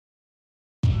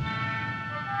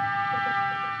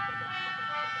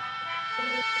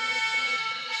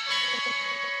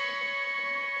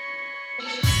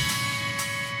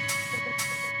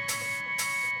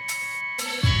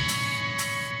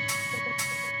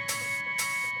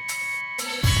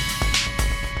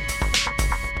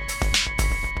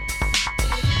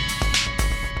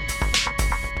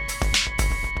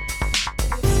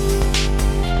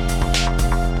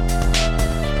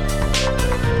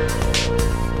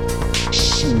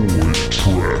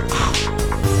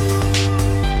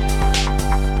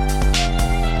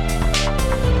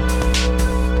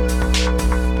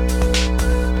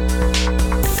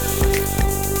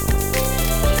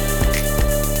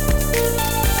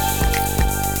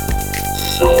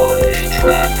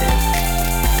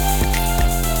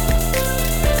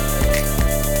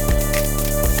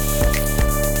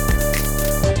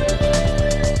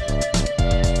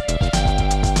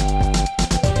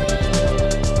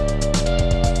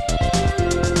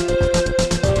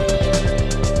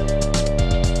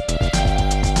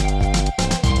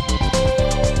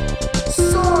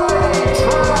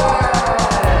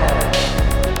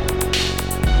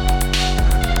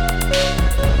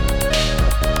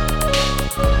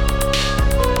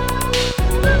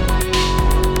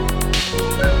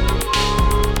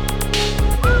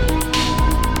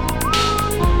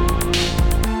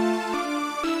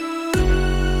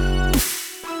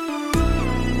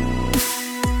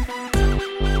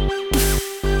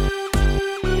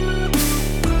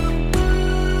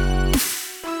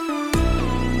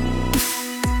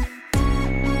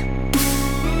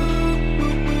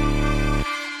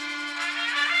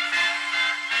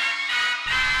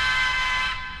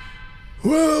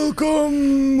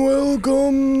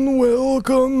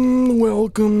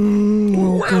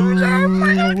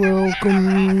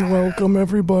Welcome,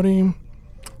 everybody.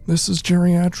 This is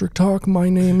Geriatric Talk. My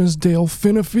name is Dale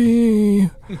Finifee.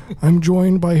 I'm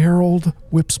joined by Harold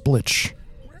Whipsplitch.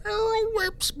 Oh,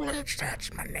 Whipsplitch,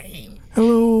 that's my name.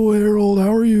 Hello, Harold.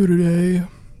 How are you today?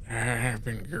 I've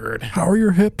been good. How are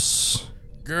your hips?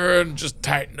 Good. Just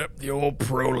tightened up. The old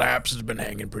prolapse has been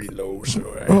hanging pretty low,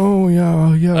 so I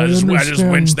just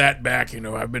winched that back. You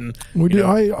know, I've been. I've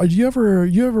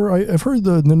heard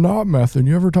the knot method.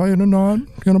 You ever tie in a knot?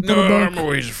 Put it back? I'm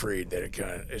always afraid that it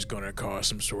is going to cause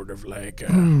some sort of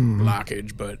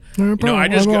blockage. But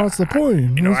that's the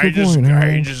point. I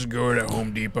just go to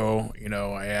Home Depot. You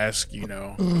know, I ask.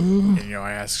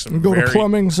 I ask some. Go to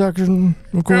plumbing section,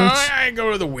 of course. I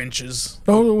go to the winches.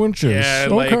 Oh, the winches. Yeah,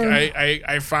 okay.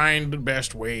 I find the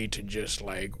best way to just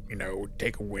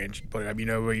take a winch. But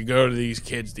when you go to these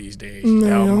kids these days,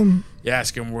 you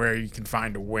ask them where you can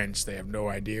find a winch. They have no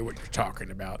idea what you're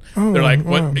talking about. They're like,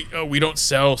 "What? Oh, we don't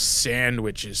sell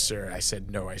sandwiches, sir." I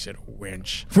said, "No, I said a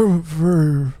winch for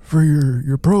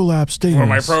your prolapse stainless." For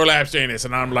my prolapse stainless,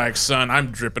 and I'm like, "Son,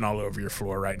 I'm dripping all over your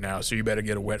floor right now, so you better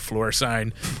get a wet floor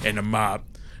sign and a mop,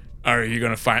 or you're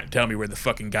gonna tell me where the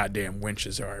fucking goddamn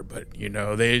winches are." But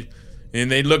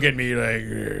they look at me like,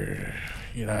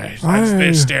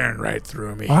 they're staring right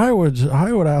through me. I would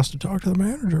ask to talk to the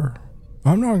manager.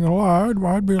 I'm not gonna lie.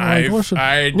 I'd be like, listen.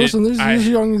 These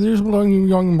young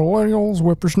millennials,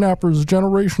 whippersnappers,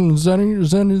 Generation Zennial.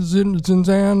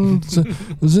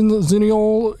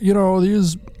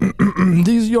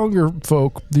 These younger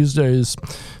folk these days,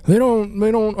 they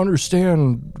don't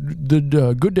understand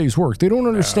the good day's work. They don't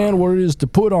understand what it is to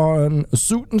put on a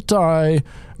suit and tie,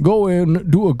 go in,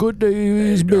 do a good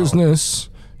day's business.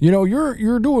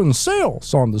 You're doing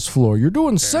sales on this floor. You're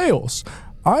doing sales.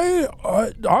 I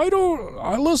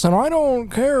don't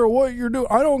care what you're doing.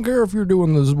 I don't care if you're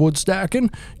doing this wood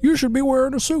stacking. You should be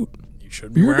wearing a suit. You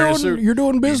should be wearing a suit. You're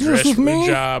doing business with me.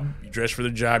 You dress for the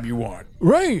job you want.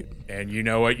 Right. And you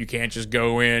know what? You can't just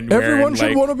go in. Everyone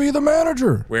should want to be the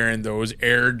manager. Wearing those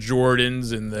Air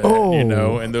Jordans and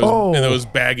those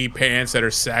baggy pants that are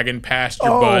sagging past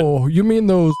your butt. Oh, you mean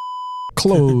those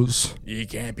clothes? You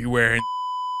can't be wearing.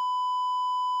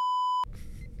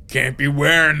 Can't be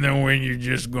wearing them when you're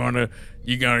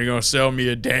gonna sell me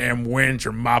a damn winch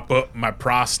or mop up my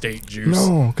prostate juice.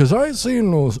 No, because I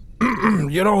seen those,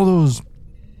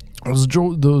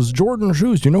 those Jordan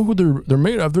shoes. Do you know who they're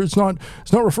made of? It's not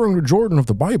referring to Jordan of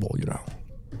the Bible.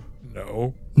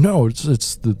 No,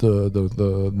 it's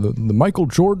the Michael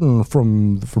Jordan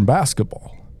from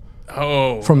basketball.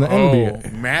 Oh, from the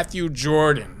NBA. Matthew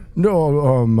Jordan.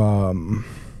 No,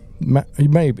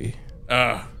 maybe.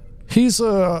 He's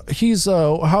how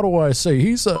do I say?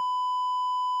 He's a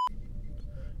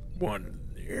one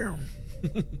here.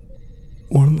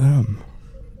 One of them.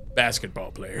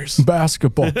 Basketball players. Oh,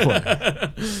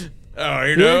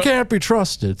 they can't be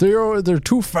trusted. They're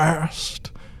too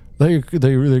fast. They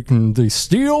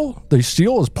steal. They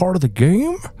steal as part of the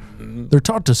game. Mm-hmm. They're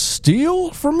taught to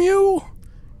steal from you.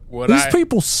 These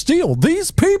people steal.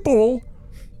 These people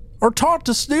are taught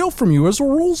to steal from you as the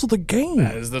rules of the game.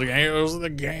 That is the game. Those are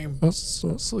the game. That's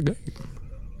the game.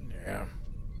 Yeah.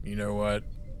 You know what?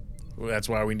 Well, that's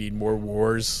why we need more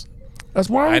wars. That's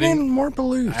why we need more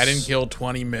police. I didn't kill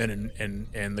 20 men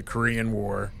in the Korean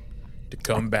War to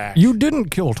come back. You didn't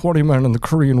kill 20 men in the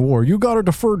Korean War. You got a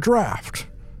deferred draft.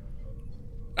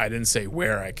 I didn't say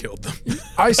where I killed them.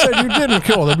 I said you didn't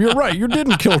kill them. You're right. You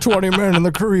didn't kill 20 men in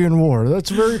the Korean War. That's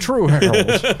very true, Harold.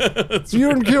 You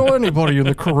didn't kill anybody in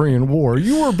the Korean War.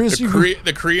 You were busy.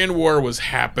 The Korean War was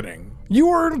happening. You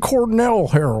were in Cornell,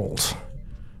 Harold.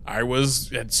 I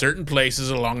was at certain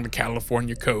places along the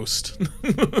California coast.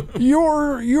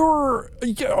 You're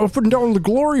up and down the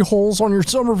glory holes on your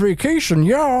summer vacation.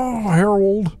 Yeah,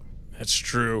 Harold. That's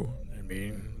true. I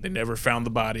mean, they never found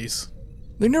the bodies.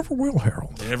 They never will,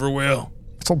 Harold. They never will.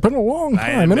 It's been a long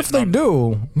time, and if they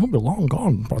do, you'll be long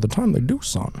gone by the time they do,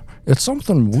 son. It's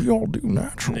something we all do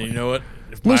naturally. And you know what?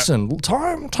 Listen,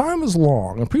 time is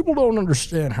long, and people don't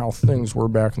understand how things were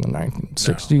back in the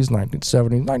 1960s,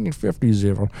 1970s, 1950s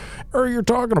even. Or you're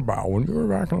talking about when you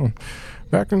were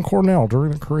back in Cornell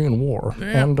during the Korean War,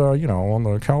 and on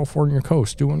the California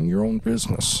coast doing your own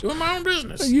business. Doing my own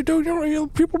business.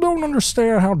 People don't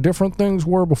understand how different things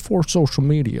were before social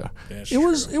media. It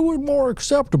was more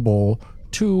acceptable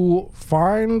to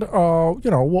find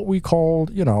what we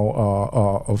called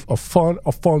a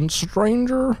fun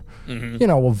stranger,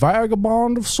 a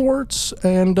vagabond of sorts,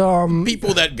 and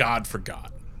people that God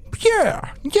forgot.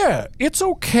 Yeah, it's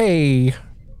okay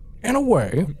in a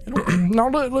way.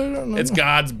 It's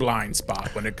God's blind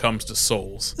spot when it comes to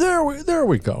souls. There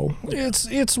we go. Yeah.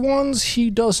 It's ones he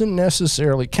doesn't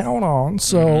necessarily count on.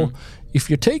 So if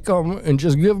you take them and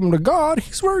just give them to God,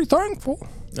 he's very thankful.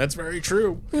 That's very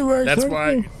true.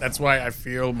 That's why I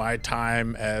feel my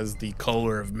time as the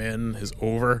color of men is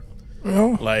over.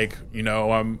 Yeah. Like,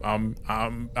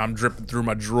 I'm dripping through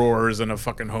my drawers in a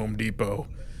fucking Home Depot,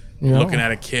 looking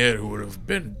at a kid who would have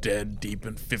been dead deep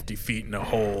in 50 feet in a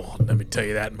hole. Let me tell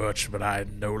you that much. But I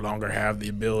no longer have the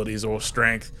abilities or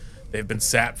strength. They've been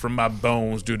sapped from my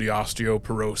bones due to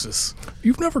osteoporosis.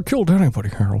 You've never killed anybody,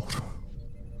 Harold.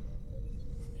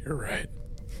 You're right.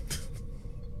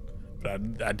 But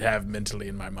I'd have mentally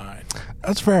in my mind.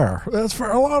 That's fair.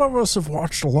 A lot of us have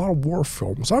watched a lot of war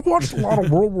films. I've watched a lot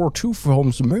of World War II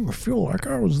films that made me feel like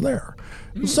I was there.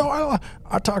 So I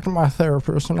talked to my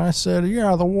therapist and I said,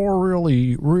 yeah, the war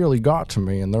really, really got to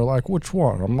me. And they're like, which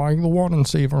one? I'm like, the one in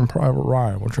Saving Private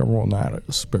Ryan, whichever one that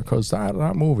is, because that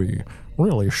movie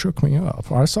really shook me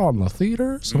up. I saw it in the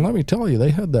theaters, and let me tell you, they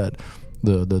had the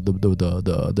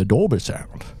Dolby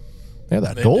sound. Yeah,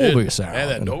 that Dolby sound. Yeah,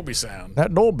 that Dolby sound.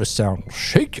 That Dolby sound will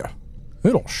shake you.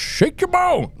 It'll shake your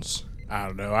bones. I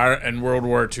don't know. In World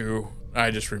War II, I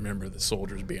just remember the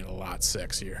soldiers being a lot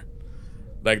sexier.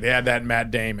 Like, they had that Matt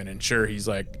Damon, and sure, he's,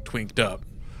 like, twinked up.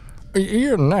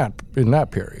 In that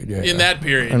period, yeah. In that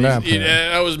period.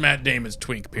 That was Matt Damon's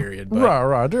twink period. But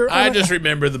right. I just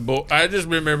remember the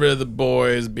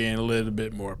boys being a little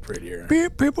bit more prettier.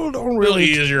 People don't really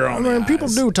easier on the eyes. People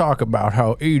do talk about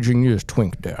how aging is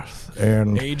twink death.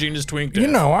 And aging is twink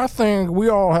death. I think we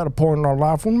all had a point in our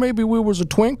life when maybe we was a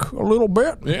twink a little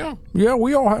bit. Yeah. Yeah,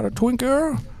 we all had a twink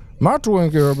era. My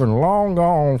twink era been long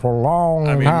gone for a long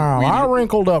time. I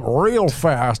wrinkled up real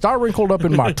fast. I wrinkled up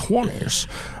in my 20s.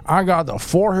 I got the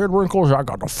forehead wrinkles. I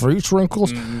got the face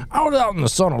wrinkles. I was out in the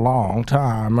sun a long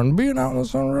time, and being out in the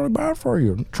sun is really bad for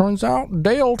you. Turns out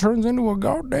Dale turns into a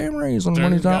goddamn raisin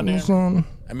when he's out in the sun.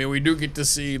 I mean, we do get to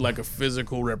see like a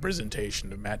physical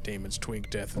representation of Matt Damon's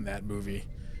twink death in that movie.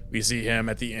 We see him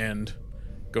at the end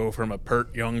go from a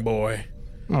pert young boy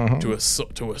to a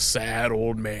sad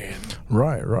old man.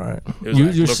 Right. It was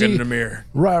like looking in the mirror.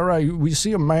 Right. We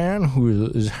see a man who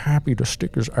is happy to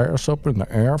stick his ass up in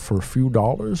the air for a few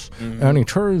dollars, and he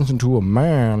turns into a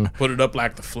man. Put it up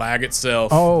like the flag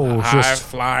itself. Oh, just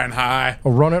flying high.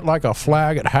 Run it like a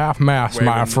flag at half mast,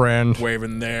 my friend.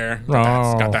 Waving there.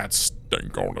 Got that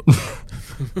stink on it.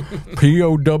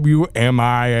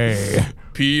 POWMIA.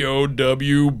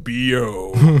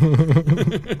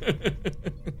 POWBO.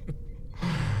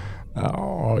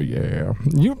 Oh yeah,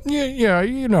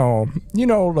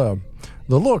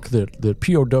 the look that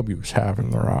POWs have in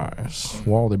their eyes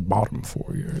while they bottom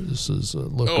for you is a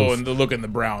look. And the look in the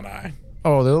brown eye.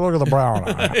 Oh, the look of the brown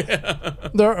eye. Yeah.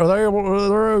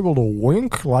 They're able to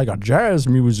wink like a jazz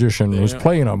musician who's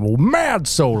playing a mad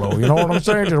solo. You know what I'm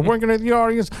saying? Just winking at the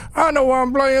audience. I know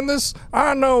I'm playing this.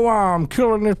 I know I'm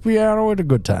killing this piano. It's a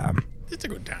good time. It's a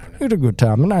good time. It's a good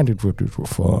time. The 1950s were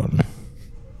fun.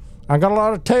 I got a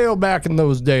lot of tail back in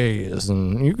those days,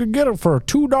 and you could get it for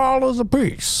 $2 a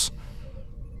piece.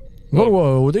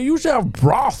 They used to have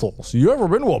brothels. You ever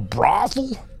been to a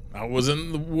brothel? I was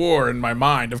in the war in my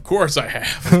mind. Of course I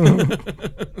have.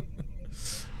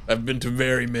 I've been to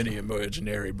very many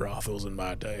imaginary brothels in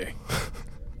my day.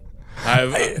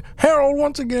 Harold,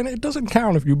 once again, it doesn't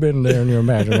count if you've been there in your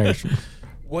imagination.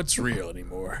 What's real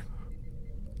anymore?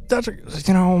 that's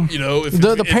you know if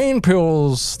the pain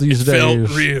pills these days. It felt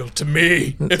real to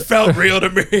me. It felt real to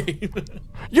me.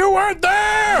 You weren't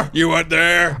there. You weren't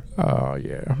there. Oh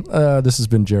yeah. This has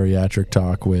been Geriatric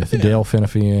Talk with Dale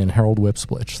Finify and Harold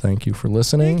Whipsplitch. Thank you for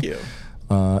listening. Thank you.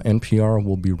 NPR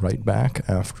will be right back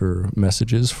after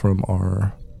messages from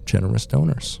our generous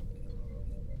donors.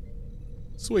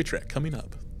 Soy Trek coming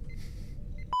up.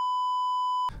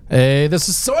 Hey, this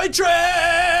is Soy Trek!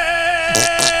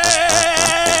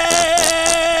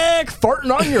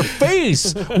 Farting on your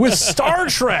face with Star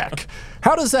Trek.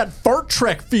 How does that fart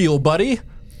trek feel, buddy?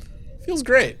 Feels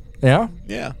great. Yeah?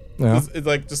 Yeah. Yeah. It's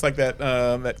like just like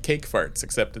that cake farts,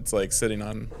 except it's like sitting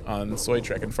on Soy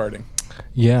Trek and farting.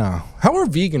 Yeah. How are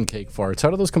vegan cake farts?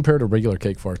 How do those compare to regular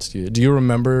cake farts to you? Do you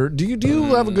remember? Do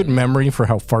you have a good memory for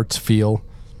how farts feel?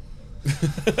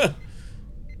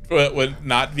 What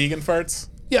not vegan farts?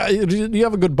 Yeah, do you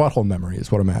have a good butthole memory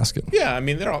is what I'm asking. Yeah, I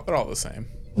mean they're all the same.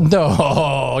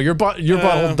 No, your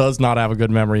butthole does not have a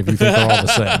good memory if you think they're all the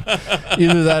same.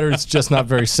 Either that or it's just not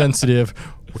very sensitive,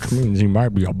 which means he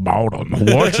might be about on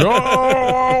the watch.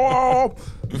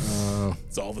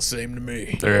 It's all the same to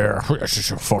me. There,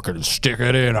 just fucking stick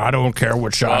it in. I don't care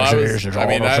what size it is. It's all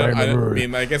the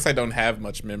same. I guess I don't have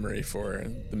much memory for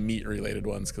the meat-related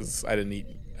ones because I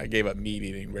gave up meat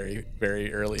eating very,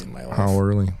 very early in my life. How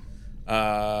early?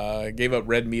 I gave up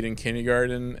red meat in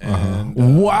kindergarten.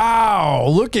 And wow,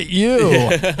 look at you.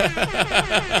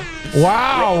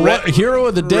 Wow, hero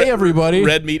of the day, everybody.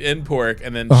 Red meat and pork,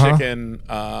 and then chicken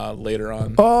later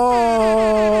on.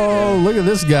 Oh, look at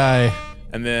this guy.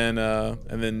 And then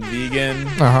vegan.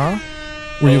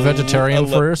 Were you vegetarian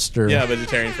first? Or? Yeah,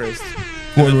 vegetarian first.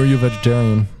 When were you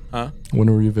vegetarian? Huh?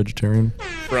 When were you vegetarian?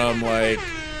 From I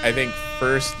think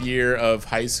first year of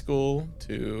high school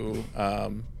to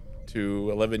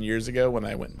 11 years ago when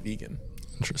I went vegan.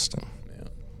 Interesting.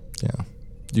 Yeah.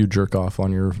 Do you jerk off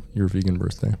on your vegan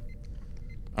birthday?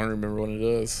 I don't remember when it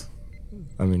is.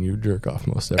 I mean, you jerk off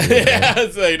most every day. Yeah,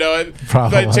 so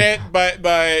probably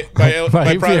by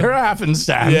pure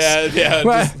happenstance.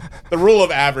 Yeah. The rule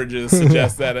of averages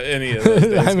suggests that any of those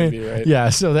days can be right. Yeah.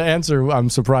 So the answer, I'm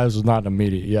surprised, was not an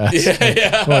immediate yes.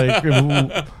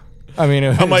 Yeah. I mean,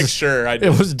 I'm sure. It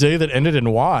was a day that ended in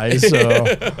Y, so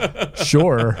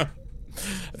sure. I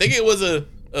think it was a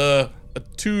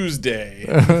Tuesday.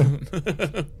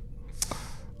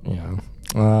 Yeah.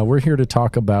 We're here to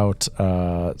talk about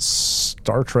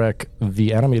Star Trek,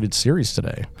 the animated series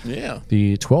today. Yeah.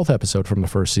 The 12th episode from the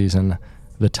first season,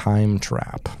 The Time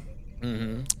Trap.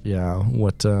 Mm-hmm. Yeah.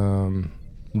 What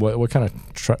kind of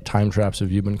time traps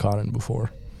have you been caught in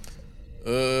before?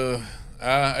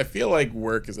 I feel like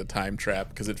work is a time trap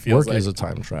because it feels work is a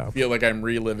time trap. I feel like I'm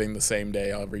reliving the same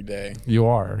day every day. You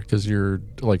are, because you're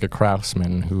like a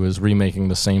craftsman who is remaking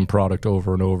the same product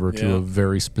over and over to a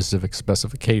very specific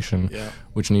specification,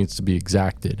 which needs to be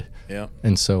exacted. Yeah.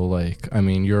 And so,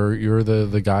 you're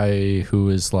the guy who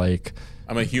is like.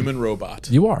 I'm a human robot.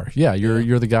 You are, yeah.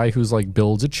 You're the guy who's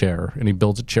builds a chair, and he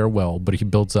builds a chair well, but he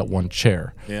builds that one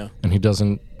chair. Yeah. And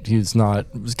he's not.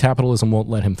 Capitalism won't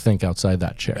let him think outside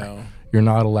that chair. No. You're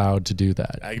not allowed to do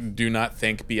that. I do not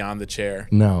think beyond the chair.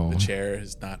 No. The chair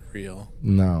is not real.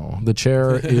 No. The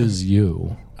chair is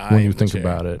you when you think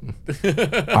about it.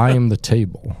 I am the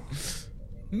table.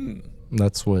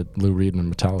 That's what Lou Reed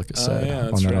and Metallica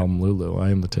said on that album Lulu. I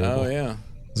am the table. Oh, yeah.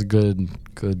 It's a good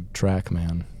track,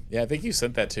 man. Yeah, I think you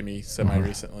sent that to me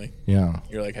semi-recently. Yeah.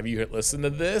 You're like, have you listened to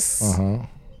this? I have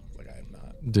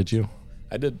not. Did you?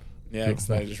 I did. Yeah, because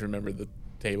I just remembered the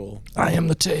table. I am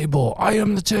the table. I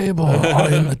am the table. I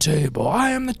am the table.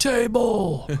 I am the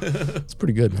table. It's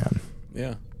pretty good, man.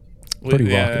 Yeah. Pretty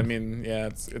yeah, I mean, yeah,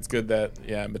 it's good that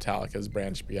Metallica's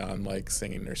branched beyond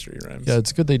singing nursery rhymes. Yeah,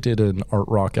 it's good they did an art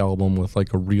rock album with a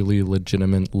really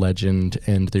legitimate legend,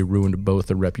 and they ruined both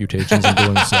their reputations in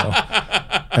doing so,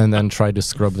 and then tried to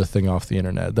scrub the thing off the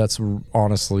internet. That's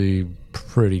honestly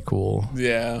pretty cool.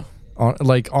 Yeah.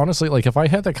 Honestly, if I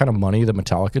had that kind of money that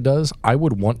Metallica does, I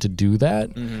would want to do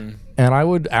that, and I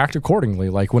would act accordingly.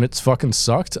 When it's fucking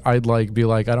sucked, I'd be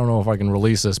like, I don't know if I can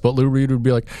release this, but Lou Reed would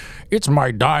be like, it's my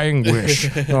dying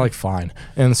wish. And they're like, fine.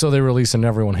 And so they release it, and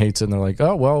everyone hates it, and they're like,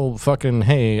 oh well, fucking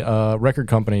hey, record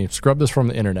company, scrub this from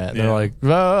the internet. And they're like,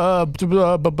 the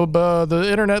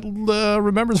internet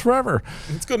remembers forever.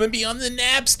 It's gonna be on the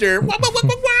Napster. What?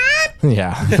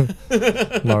 Yeah.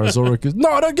 Lars Ulrich is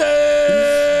not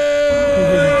again.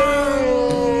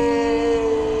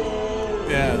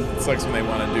 Yeah, it sucks when they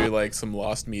want to do some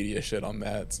lost media shit on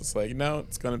that. It's just no,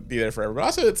 it's gonna be there forever. But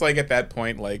also, it's at that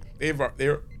point,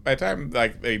 they're by the time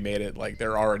they made it,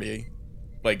 they're already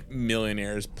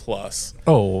millionaires plus.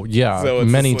 Oh yeah, so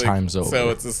many times over. So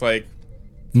it's just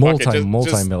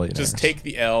multi-millionaires. Just take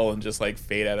the L and just like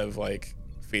fade out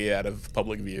of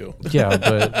public view. Yeah,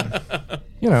 but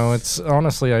it's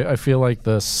honestly, I feel like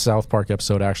the South Park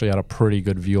episode actually had a pretty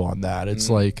good view on that. It's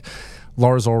like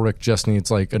Lars Ulrich just needs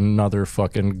like another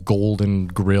fucking golden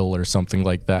grill or something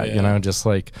like that, just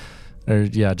like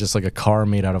a car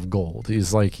made out of gold.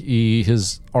 He's like, he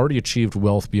has already achieved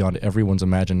wealth beyond everyone's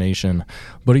imagination,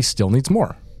 but he still needs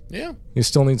more. Yeah. He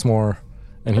still needs more.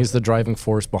 And he's the driving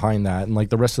force behind that. And like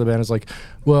the rest of the band is like,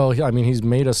 well, I mean, he's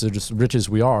made us as rich as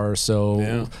we are,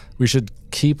 so we should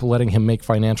keep letting him make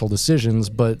financial decisions.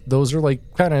 But those are like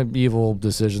kind of evil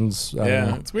decisions. I don't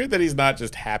know. It's weird that he's not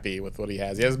just happy with what he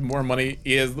has. He has more money.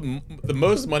 He has the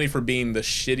most money for being the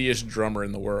shittiest drummer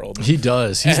in the world. He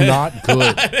does. He's not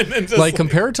good. Like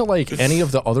compared to like any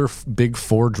of the other big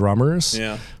four drummers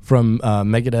from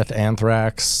Megadeth,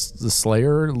 Anthrax, the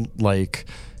Slayer, like.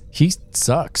 He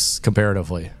sucks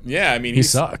comparatively. Yeah, I mean he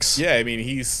sucks. Yeah, I mean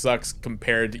he sucks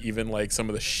compared to even like some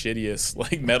of the shittiest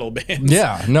like metal bands.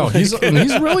 Yeah, no, he's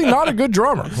really not a good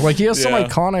drummer. Like he has some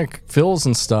iconic fills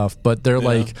and stuff, but they're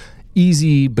like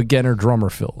easy beginner drummer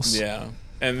fills. Yeah,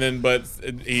 and then but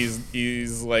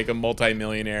he's like a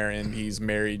multi-millionaire and he's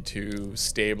married to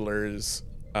Stabler's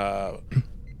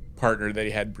partner that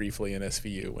he had briefly in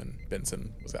SVU when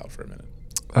Benson was out for a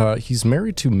minute. He's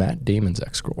married to Matt Damon's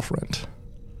ex-girlfriend.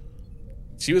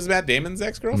 She was Matt Damon's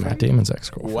ex-girlfriend? Matt Damon's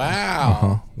ex-girlfriend.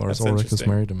 Wow. Lars Ulrich is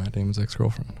married to Matt Damon's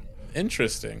ex-girlfriend.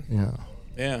 Interesting.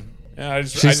 Yeah. Yeah.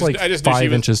 She's like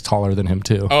 5 inches taller than him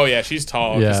too. Oh yeah, she's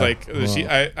tall. Yeah. Like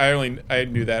I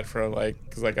knew that for like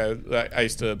because like I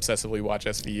used to obsessively watch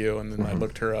SVU and then I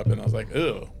looked her up and I was like,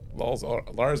 ew, Lars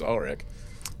Ulrich.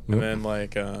 And then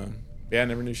like I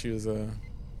never knew she was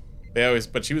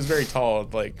but she was very tall.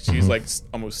 Like she was like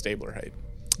almost Stabler height.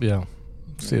 Yeah,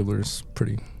 Stabler's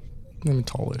pretty.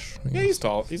 Tallish. Yeah, he's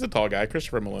tall. He's a tall guy.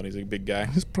 Christopher Maloney's a big guy.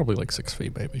 He's probably like 6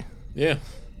 feet, maybe. Yeah.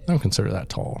 I don't consider that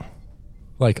tall.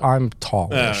 Like I'm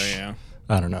tallish. Oh yeah.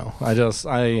 I don't know. I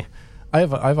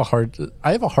have a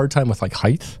hard time with like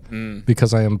height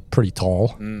because I am pretty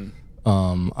tall.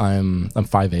 I'm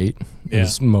 5'8",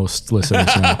 as most listeners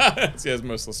know. As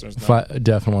most listeners know.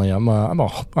 Definitely. I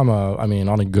mean,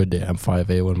 on a good day, I'm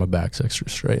 5'8" when my back's extra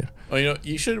straight. Well,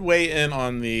 you should weigh in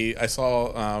on I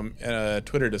saw a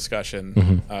Twitter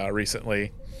discussion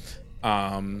recently.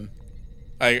 I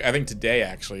think today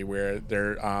actually, where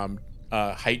they're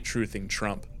height truthing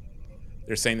Trump.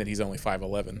 They're saying that he's only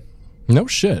 5'11". No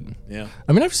shit. Yeah.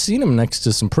 I mean, I've seen him next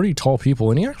to some pretty tall people,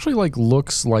 and he actually like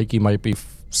looks like he might be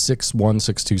 6'1",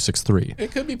 6'2", 6'3".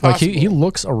 It could be possible. Like he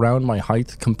looks around my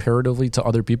height comparatively to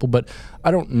other people, but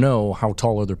I don't know how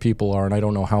tall other people are, and I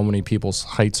don't know how many people's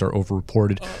heights are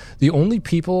overreported. The only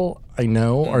people I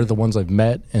know are the ones I've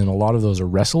met, and a lot of those are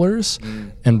wrestlers.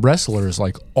 And wrestlers,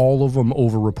 like all of them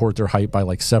overreport their height by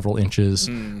like several inches.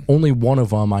 Only one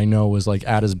of them I know is like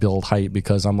at his build height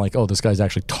because I'm like, oh, this guy's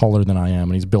actually taller than I am,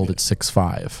 and he's built at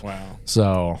 6'5". Wow.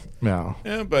 So, yeah.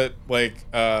 Yeah, but like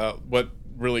what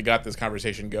really got this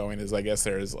conversation going is I guess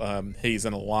there's he's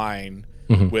in a line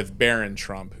with Barron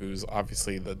Trump, who's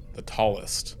obviously the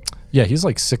tallest. Yeah, he's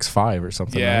like 6'5" or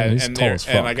something. Yeah, right? He's tall as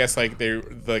fuck. And I guess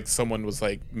like someone was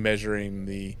like measuring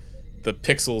the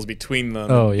pixels between them.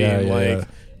 Oh, and yeah, being yeah.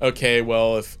 Okay,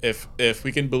 well if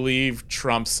we can believe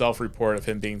Trump's self-report of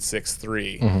him being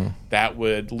 6'3", that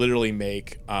would literally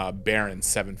make Barron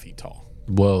 7 feet tall.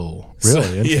 Whoa,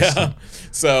 really? Interesting. Yeah.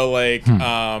 So like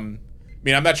I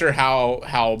mean, I'm not sure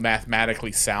how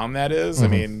mathematically sound that is. I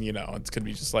mean, it could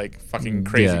be just like fucking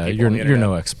crazy. Yeah, people on the you're internet.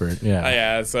 no expert. Yeah,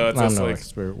 yeah. So it's I'm just no like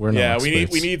expert. We're no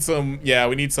experts. we need some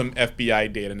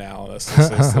FBI data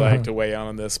analysis like to weigh in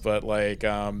on this, but like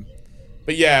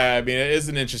but yeah, I mean, it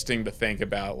isn't interesting to think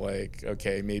about like,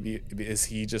 okay, maybe is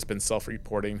he just been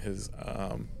self-reporting his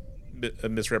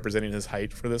misrepresenting his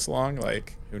height for this long?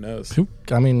 Like, who knows? Who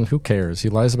cares? He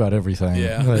lies about everything.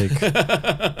 Yeah.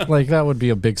 Like that would be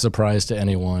a big surprise to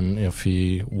anyone if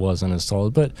he wasn't as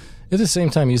tall. But at the same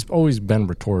time, he's always been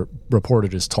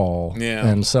reported as tall. Yeah.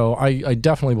 And so I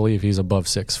definitely believe he's above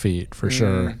 6 feet for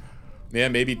sure. Yeah,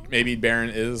 maybe Barron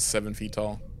is 7 feet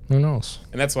tall. Who knows?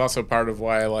 And that's also part of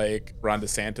why like Ron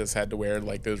DeSantis had to wear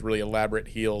like those really elaborate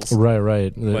heels.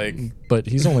 Right. Like, but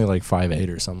he's only like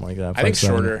 5'8" or something like that. I think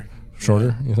shorter.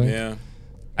 Shorter, you think? Yeah.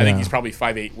 I think he's probably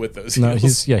 5'8" with those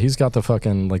heels. No, he's got the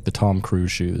fucking like the Tom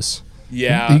Cruise shoes.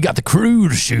 Yeah. You got the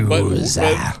Cruise shoes.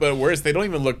 But worse, they don't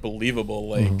even look believable.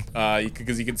 Like,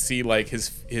 because you can see like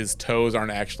his toes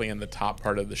aren't actually in the top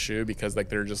part of the shoe because like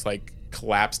they're just like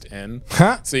collapsed in.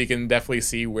 Huh? So you can definitely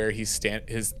see where his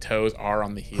toes are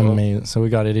on the heel. Amazing. So we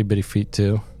got itty bitty feet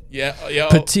too. Yeah.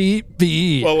 Petite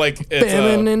feet. Well, like it's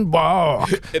feminine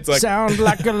walk. It's like sound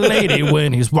like a lady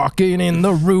when he's walking in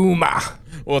the room.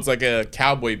 Well, it's like a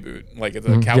cowboy boot. Like it's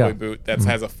a cowboy boot that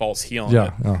has a false heel in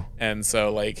it. And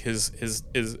so like his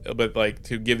but like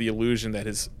to give the illusion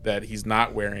that he's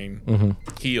not wearing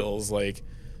heels, like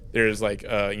there's like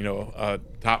a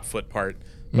top foot part,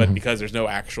 but because there's no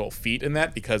actual feet in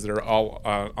that, because they're all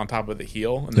on top of the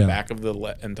heel and the back of the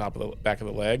top of the back of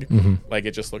the leg, like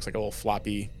it just looks like a little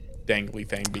floppy dangly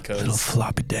thing because little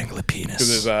floppy dangly penis.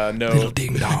 Because there's no little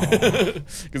ding dong.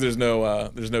 Because there's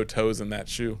no toes in that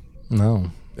shoe.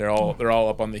 No, they're all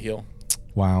up on the heel.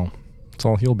 Wow, it's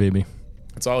all heel, baby.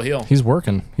 It's all heel. He's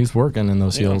working in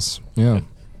those heels. Yeah.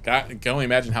 God, can only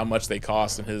imagine how much they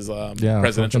cost in his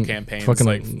presidential campaigns,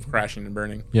 like crashing and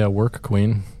burning. Yeah, work,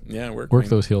 queen. Yeah, work queen.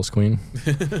 Those heels, queen.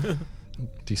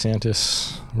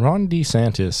 DeSantis, Ron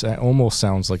DeSantis. Almost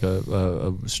sounds like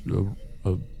a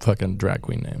fucking drag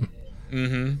queen name.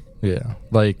 Mm-hmm. Yeah,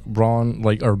 like Ron,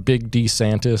 like or Big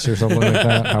DeSantis or something like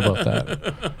that. How about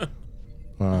that?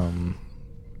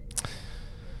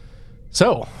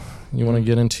 So. You want to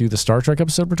get into the Star Trek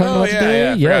episode we're talking about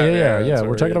today? Yeah.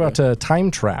 We're talking about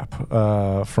Time Trap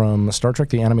from Star Trek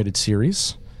the Animated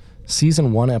Series,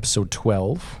 Season 1, Episode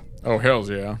 12. Oh, hells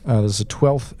yeah. This is a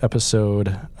 12th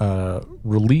episode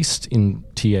released in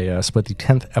TAS, but the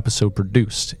 10th episode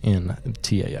produced in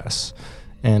TAS.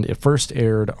 And it first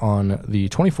aired on the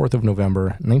 24th of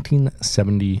November,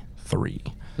 1973.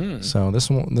 So this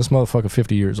motherfucker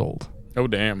 50 years old. Oh,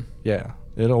 damn. Yeah,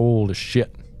 it's old as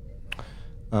shit.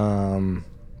 Almost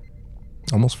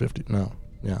 50. No,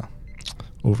 yeah,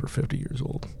 over 50 years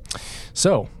old.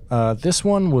 So this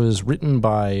one was written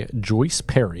by Joyce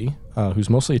Perry, who's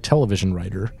mostly a television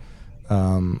writer.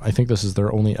 I think this is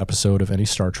their only episode of any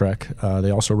Star Trek.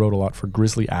 They also wrote a lot for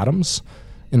Grizzly Adams,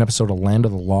 an episode of Land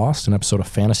of the Lost, an episode of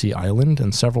Fantasy Island,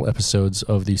 and several episodes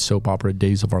of the soap opera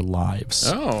Days of Our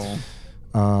Lives. Oh.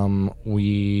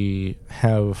 We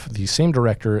have the same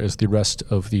director as the rest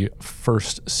of the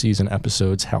first season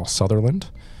episodes, Hal Sutherland,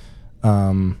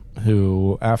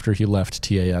 who, after he left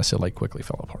TAS, it quickly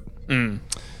fell apart.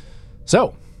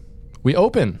 So, we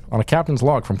open on a captain's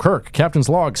log from Kirk. Captain's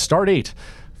log, stardate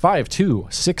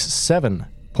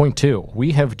 5267.2.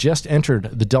 We have just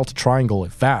entered the Delta Triangle, a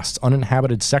vast,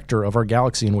 uninhabited sector of our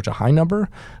galaxy in which a high number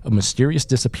of mysterious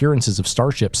disappearances of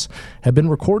starships have been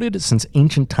recorded since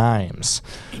ancient times.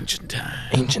 Ancient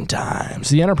times.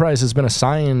 The Enterprise has been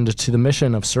assigned to the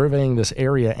mission of surveying this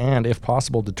area and, if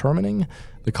possible, determining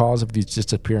the cause of these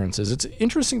disappearances. It's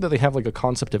interesting that they have a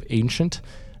concept of ancient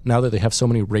now that they have so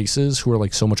many races who are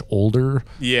so much older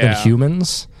than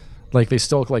humans. They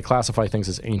still classify things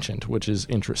as ancient, which is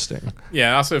interesting.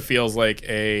 Yeah, it also feels like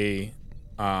it's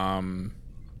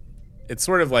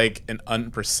sort of like an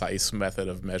unprecise method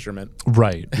of measurement.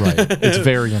 Right. It's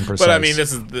very imprecise. But I mean,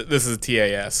 this is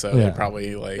TAS, so they probably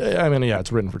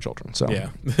it's written for children. So yeah.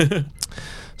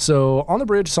 So on the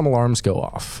bridge, some alarms go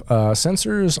off.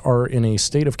 Sensors are in a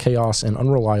state of chaos and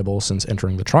unreliable since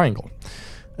entering the Triangle.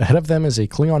 Ahead of them is a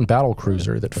Klingon battle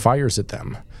cruiser that fires at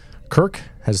them. Kirk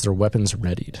has their weapons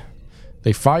readied.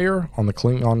 They fire on the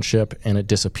Klingon ship, and it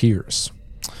disappears.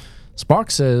 Spock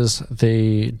says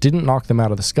they didn't knock them out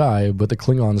of the sky, but the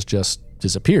Klingons just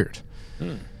disappeared.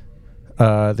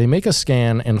 They make a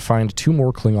scan and find 2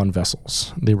 more Klingon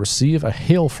vessels. They receive a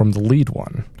hail from the lead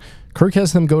one. Kirk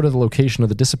has them go to the location of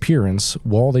the disappearance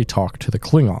while they talk to the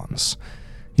Klingons.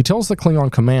 He tells the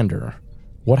Klingon commander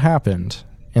what happened,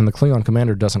 and the Klingon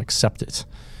commander doesn't accept it.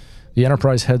 The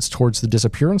Enterprise heads towards the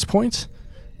disappearance point,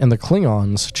 and the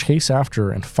Klingons chase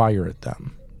after and fire at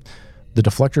them. The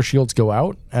deflector shields go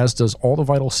out, as does all the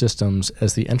vital systems,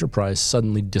 as the Enterprise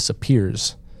suddenly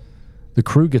disappears. The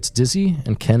crew gets dizzy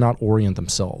and cannot orient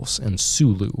themselves, and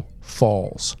Sulu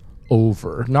falls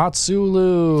over. Not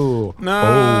Sulu!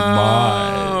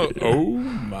 No! Oh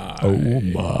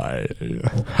my.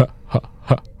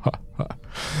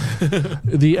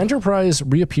 The Enterprise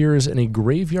reappears in a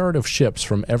graveyard of ships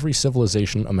from every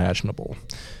civilization imaginable.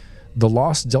 The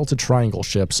lost Delta Triangle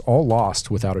ships all lost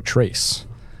without a trace.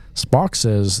 Spock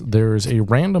says there's a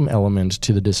random element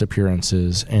to the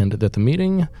disappearances and that the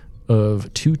meeting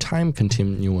of 2 time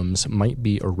continuums might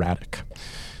be erratic.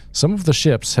 Some of the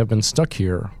ships have been stuck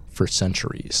here for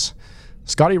centuries.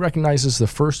 Scotty recognizes the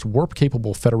first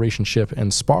warp-capable Federation ship,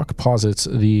 and Spock posits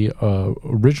the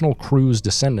original crew's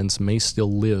descendants may still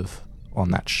live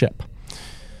on that ship.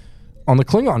 On the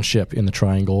Klingon ship in the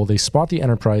Triangle, they spot the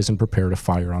Enterprise and prepare to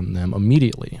fire on them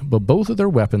immediately, but both of their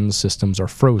weapons systems are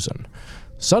frozen.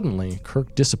 Suddenly,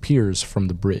 Kirk disappears from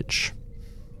the bridge.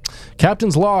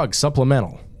 Captain's log,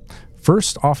 supplemental.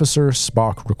 First Officer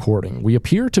Spock recording. We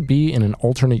appear to be in an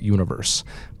alternate universe.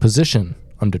 Position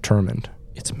undetermined.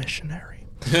 It's missionary.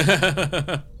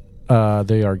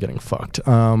 They are getting fucked.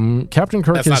 Captain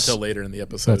Kirk That's not till later in the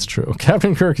episode. That's true.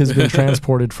 Captain Kirk has been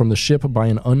transported from the ship by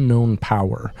an unknown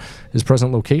power. His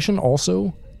present location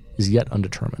also is yet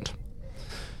undetermined.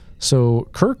 So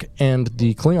Kirk and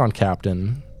the Klingon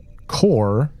captain,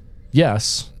 Kor,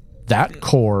 yes, that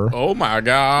Kor. Oh my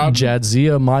God.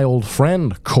 Jadzia, my old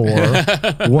friend, Kor.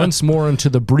 Once more into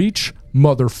the breach,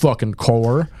 motherfucking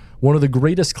Kor. One of the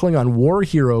greatest Klingon war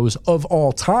heroes of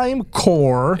all time,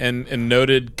 Kor. And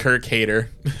noted Kirk hater.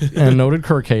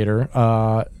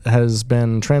 Has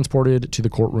been transported to the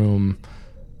courtroom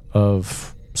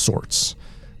of sorts.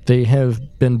 They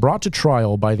have been brought to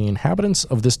trial by the inhabitants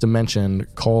of this dimension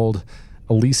called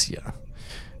Elysia.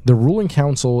 The ruling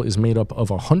council is made up of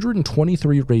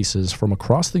 123 races from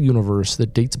across the universe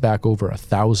that dates back over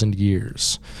 1,000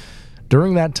 years.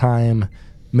 During that time,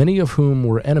 many of whom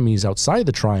were enemies outside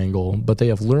the triangle, but they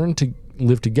have learned to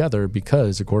live together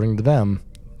because, according to them,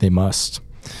 they must.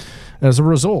 As a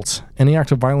result, any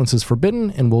act of violence is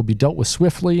forbidden and will be dealt with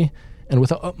swiftly and with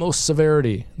the utmost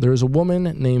severity. There is a woman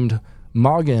named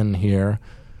Magen here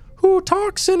who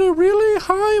talks in a really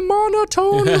high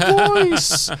monotone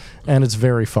voice, and it's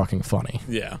very fucking funny.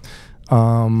 Yeah.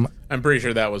 I'm pretty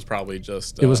sure that was probably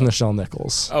just... it was Nichelle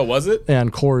Nichols. Oh, was it?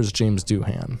 And Kor's James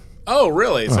Doohan. Oh,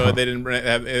 really? So they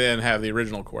didn't have the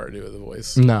original Kor do the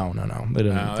voice? No. They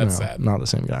didn't. Oh, that's sad. Not the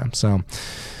same guy. So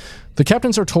the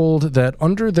captains are told that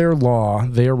under their law,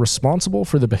 they are responsible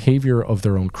for the behavior of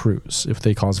their own crews. If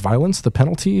they cause violence, the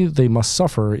penalty they must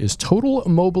suffer is total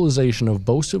immobilization of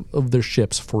both of their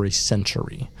ships for a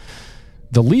century.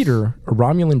 The leader, a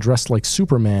Romulan dressed like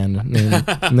Superman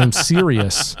named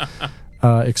Sirius,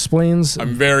 explains...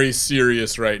 I'm very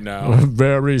serious right now.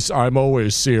 I'm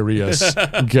always serious.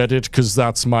 Get it? Because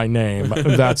that's my name.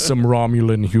 That's some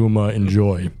Romulan humor.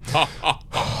 Enjoy. Ha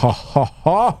ha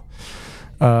ha.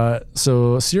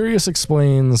 So Sirius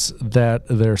explains that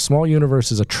their small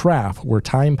universe is a trap where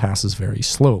time passes very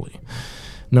slowly.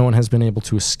 No one has been able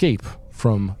to escape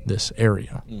from this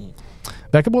area.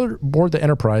 Back aboard the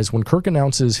Enterprise, when Kirk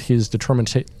announces his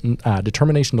determination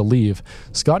to leave,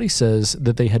 Scotty says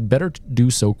that they had better do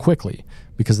so quickly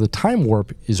because the time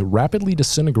warp is rapidly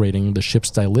disintegrating the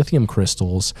ship's dilithium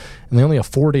crystals, and they only have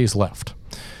 4 days left.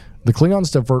 The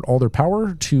Klingons divert all their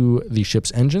power to the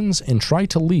ship's engines and try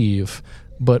to leave,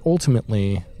 but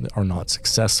ultimately are not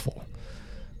successful.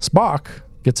 Spock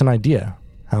gets an idea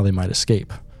how they might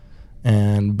escape,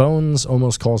 and Bones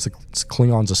almost calls the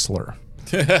Klingons a slur.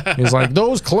 He's like,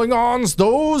 those Klingons,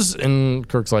 those, and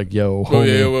Kirk's like, yo,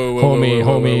 homie,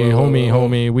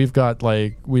 we've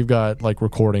got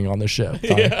recording on the ship.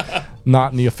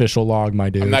 Not in the official log, my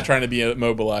dude. I'm not trying to be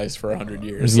immobilized for 100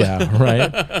 years. Yeah,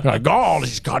 right. Like, all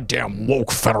these goddamn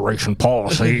woke Federation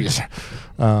policies.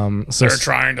 They're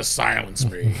trying to silence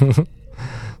me.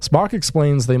 Spock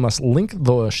explains they must link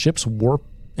the ship's warp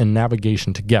and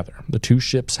navigation together. The two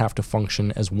ships have to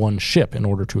function as one ship in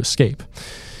order to escape.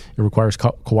 It requires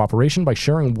cooperation by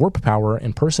sharing warp power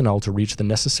and personnel to reach the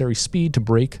necessary speed to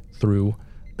break through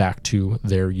back to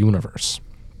their universe.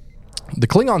 The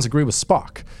Klingons agree with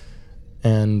Spock,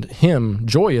 and him,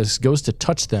 Joyous, goes to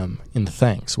touch them in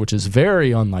thanks, which is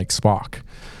very unlike Spock.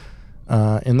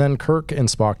 And then Kirk and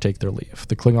Spock take their leave.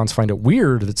 The Klingons find it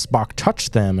weird that Spock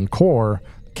touched them, and Kor,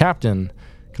 the captain,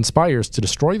 conspires to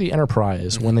destroy the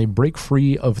Enterprise when they break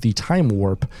free of the time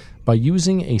warp by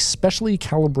using a specially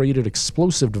calibrated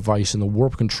explosive device in the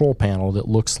warp control panel that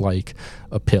looks like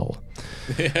a pill.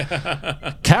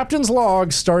 Captain's log,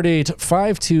 stardate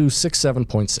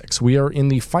 5267.6. We are in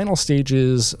the final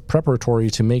stages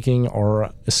preparatory to making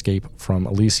our escape from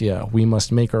Elysia. We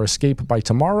must make our escape by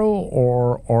tomorrow,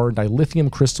 or our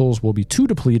dilithium crystals will be too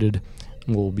depleted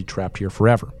and we'll be trapped here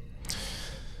forever.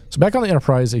 So back on the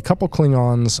Enterprise, a couple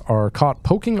Klingons are caught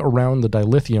poking around the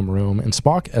dilithium room, and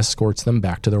Spock escorts them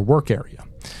back to their work area.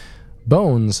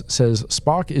 Bones says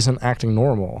Spock isn't acting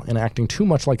normal and acting too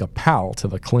much like a pal to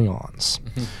the Klingons.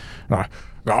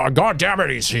 God damn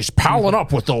it, he's palling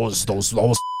up with those.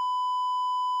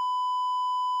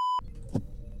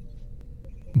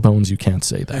 Bones, you can't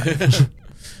say that.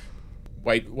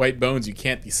 White Bones, you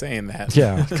can't be saying that.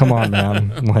 Yeah, come on,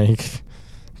 man. Like,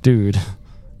 dude.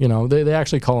 You know, they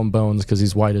actually call him Bones because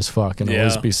he's white as fuck and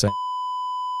always be saying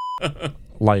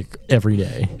like every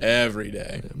day. Every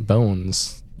day.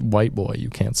 Bones, white boy,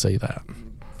 you can't say that.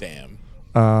 Damn.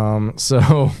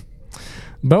 So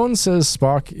Bones says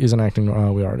Spock isn't acting.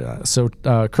 We already so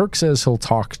Kirk says he'll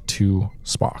talk to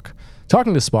Spock.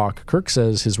 Talking to Spock, Kirk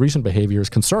says his recent behavior is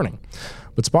concerning.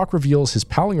 But Spock reveals his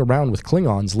palling around with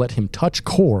Klingons let him touch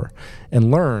Core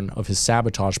and learn of his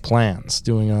sabotage plans,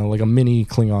 doing a mini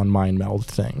Klingon mind meld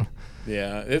thing.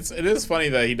 Yeah, it is funny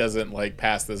that he doesn't like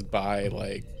pass this by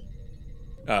like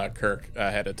Kirk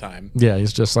ahead of time. Yeah,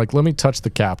 he's just like, let me touch the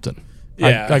captain.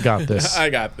 Yeah, I got this.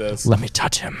 I got this. Let me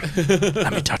touch him.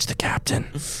 Let me touch the captain.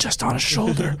 Just on his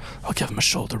shoulder. I'll give him a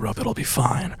shoulder rub. It'll be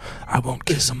fine. I won't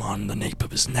kiss him on the nape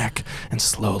of his neck and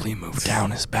slowly move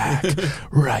down his back,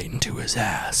 right into his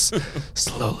ass.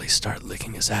 Slowly start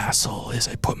licking his asshole as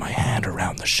I put my hand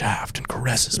around the shaft and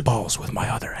caress his balls with my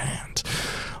other hand.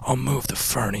 I'll move the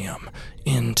fernium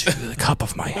into the cup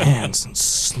of my hands and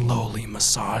slowly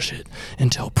massage it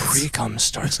until pre-cum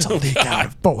starts to leak out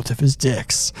of both of his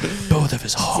dicks. Both of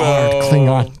his hard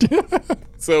Klingon.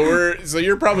 So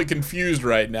you're probably confused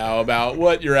right now about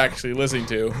what you're actually listening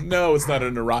to. No, it's not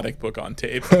an erotic book on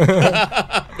tape.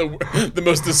 the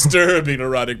most disturbing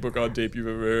erotic book on tape you've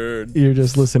ever heard. You're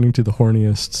just listening to the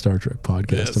horniest Star Trek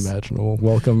podcast imaginable.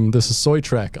 Welcome. This is Soy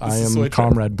Trek. I am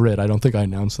Comrade Britt. I don't think I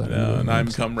announced that. No, and I'm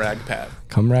Comrade Pat.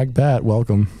 Comrade Pat,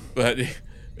 welcome. But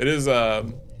it is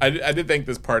I did think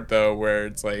this part though where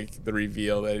it's like the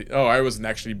reveal that I wasn't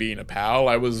actually being a pal.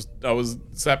 I was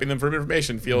sapping them for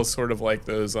information. Feels sort of like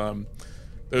those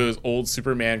old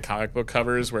Superman comic book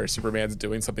covers where Superman's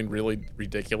doing something really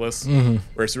ridiculous. Mm-hmm.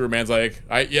 Where Superman's like,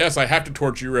 I have to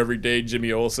torture you every day,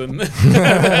 Jimmy Olsen.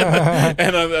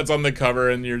 and that's on the cover,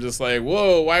 and you're just like,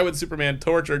 whoa, why would Superman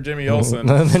torture Jimmy Olsen?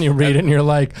 And then you read it, and you're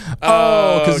like,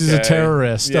 because he's a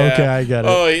terrorist. Yeah. Okay, I get it.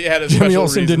 Oh, he had a Jimmy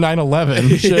Olsen did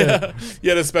 9/11. Shit. Yeah, he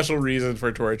had a special reason for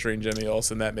torturing Jimmy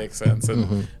Olsen. That makes sense.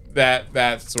 And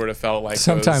that sort of felt like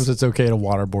sometimes it's okay to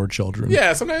waterboard children.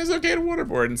 Yeah, sometimes it's okay to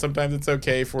waterboard, and sometimes it's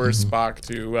okay for Spock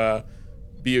to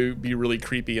be really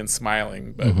creepy and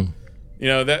smiling. But you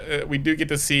know that we do get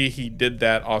to see he did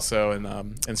that also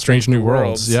in Strange New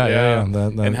Worlds. Yeah.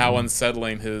 And how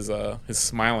unsettling his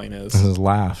smiling is. His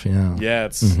laugh. Yeah,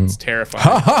 it's terrifying.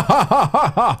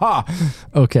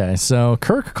 Okay, so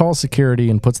Kirk calls security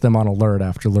and puts them on alert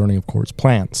after learning of Kor's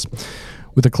plans.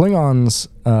 With the Klingons,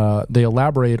 they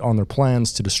elaborate on their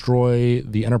plans to destroy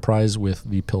the Enterprise with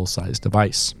the pill-sized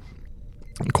device.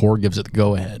 And Kor gives it the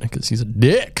go-ahead because he's a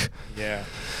dick. Yeah.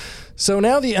 So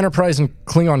now the Enterprise and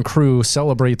Klingon crew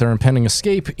celebrate their impending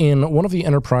escape in one of the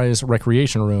Enterprise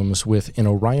recreation rooms with an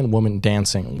Orion woman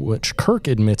dancing, which Kirk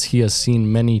admits he has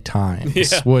seen many times.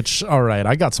 Yeah. Which, all right,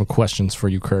 I got some questions for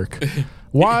you, Kirk.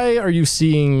 Why are you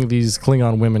seeing these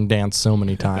Klingon women dance so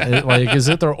many times? Like, is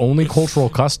it their only cultural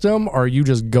custom, or are you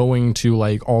just going to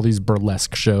like all these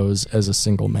burlesque shows as a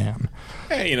single man?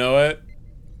 Hey, you know what?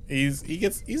 He's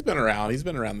been around. He's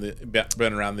been around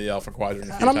the Alpha Quadrant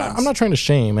a few times. I'm not trying to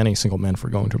shame any single man for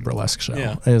going to a burlesque show.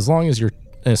 Yeah. As long as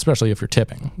especially if you're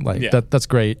tipping, that's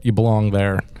great. You belong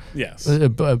there. Yes.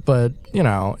 But you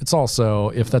know, it's also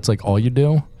if that's like all you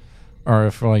do. Or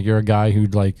if like you're a guy who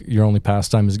like your only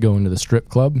pastime is going to the strip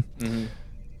club,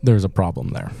 there's a problem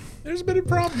there. There's a bit of a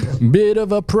problem. Bit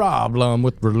of a problem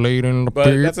with relating to people.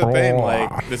 But that's the thing.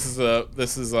 Like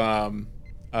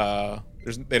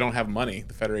they don't have money.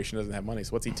 The Federation doesn't have money.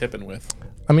 So what's he tipping with?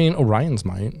 I mean, Orions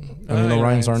might.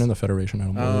 Orions aren't in the Federation. I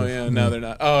don't believe. Oh yeah, no, they're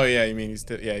not. Oh yeah, you mean he's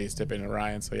tipping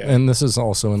Orion. So yeah. And this is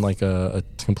also in like a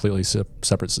completely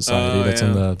separate society that's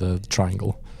in the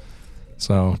Triangle.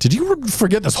 So, did you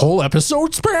forget this whole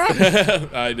episode, Span?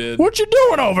 I did. What you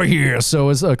doing over here? So,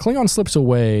 as Klingon slips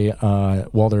away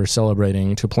while they're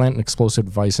celebrating to plant an explosive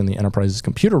device in the Enterprise's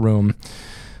computer room,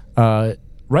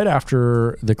 right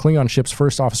after the Klingon ship's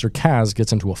first officer, Kaz,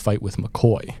 gets into a fight with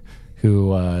McCoy,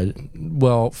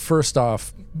 who, first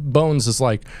off, Bones is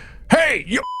like, hey,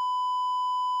 you...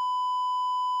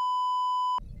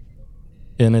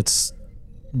 And it's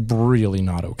really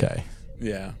not okay.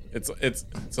 Yeah, it's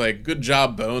like good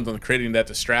job, Bones, on creating that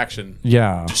distraction.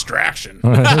 Yeah, distraction.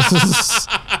 I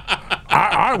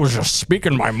was just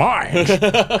speaking my mind.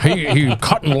 He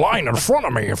cut in line in front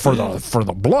of me for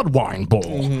the blood wine bowl.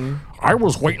 Mm-hmm. I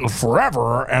was waiting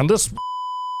forever, and this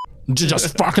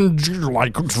just fucking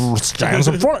like stands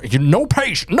in front of you. No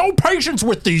patience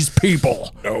with these people.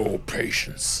 No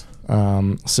patience.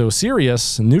 So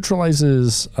Sirius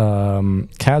neutralizes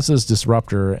Kaz's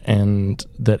disruptor and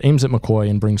that aims at McCoy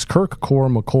and brings Kirk, Kor,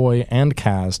 McCoy, and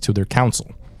Kaz to their council.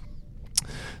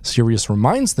 Sirius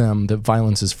reminds them that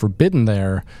violence is forbidden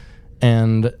there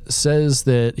and says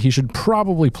that he should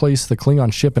probably place the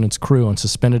Klingon ship and its crew on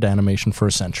suspended animation for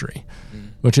a century,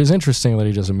 which is interesting that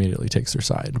he just immediately takes their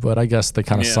side. But I guess they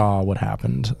kind of saw what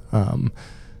happened. And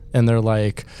they're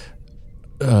like...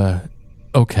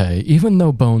 okay, even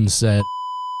though Bones said,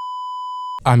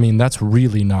 I mean, that's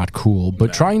really not cool,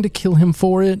 but trying to kill him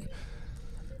for it,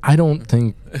 I don't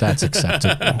think that's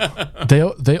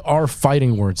acceptable. They are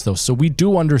fighting words, though, so we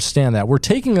do understand that. We're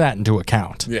taking that into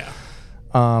account. Yeah.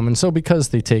 And so because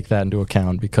they take that into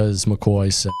account, because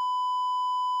McCoy said,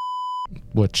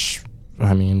 which,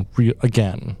 I mean,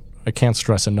 again, I can't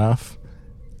stress enough,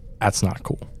 that's not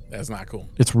cool. That's not cool.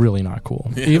 It's really not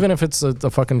cool. Yeah. Even if it's a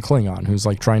fucking Klingon who's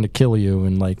like trying to kill you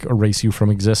and like erase you from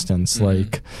existence,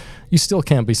 like you still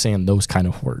can't be saying those kind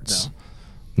of words.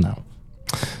 No.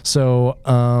 So,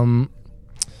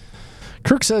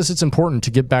 Kirk says it's important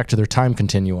to get back to their time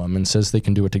continuum and says they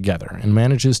can do it together, and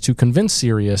manages to convince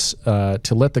Sirius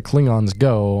to let the Klingons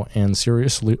go, and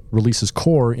Sirius releases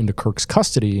Kor into Kirk's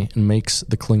custody and makes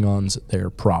the Klingons their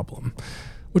problem.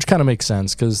 Which kind of makes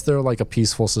sense, because they're like a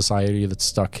peaceful society that's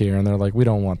stuck here, and they're like, we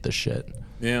don't want this shit.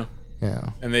 Yeah.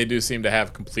 Yeah. And they do seem to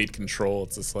have complete control.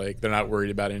 It's just like, they're not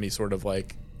worried about any sort of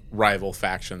like rival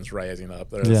factions rising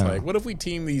up. They're just like, what if we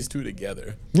team these two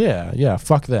together? Yeah,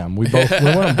 fuck them. We want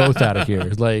them both out of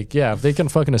here. Like, yeah, if they can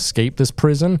fucking escape this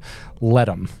prison, let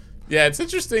them. Yeah, it's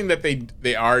interesting that they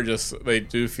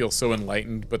do feel so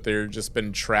enlightened, but they're just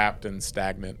been trapped and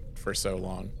stagnant for so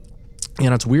long.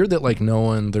 And it's weird that like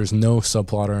there's no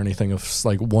subplot or anything of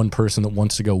like one person that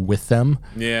wants to go with them.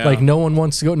 Yeah. Like no one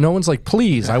wants to go. No one's like,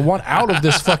 please, I want out of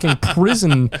this fucking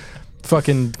prison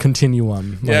fucking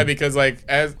continuum. Like, yeah, because like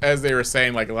as they were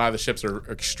saying, like a lot of the ships are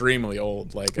extremely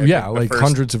old. Like like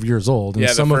hundreds of years old. And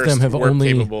some of them have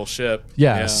only capable ship.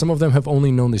 Yeah, some of them have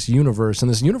only known this universe,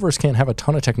 and this universe can't have a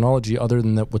ton of technology other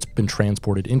than that what's been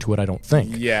transported into it. I don't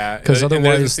think. Yeah, because otherwise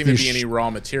there doesn't seem to be any raw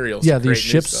materials. Yeah, these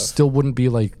ships still wouldn't be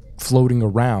like floating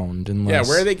around. Unless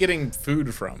where are they getting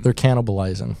food from? They're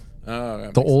cannibalizing. Oh,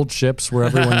 the old ships where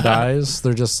everyone dies,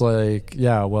 they're just like,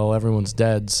 yeah, well, everyone's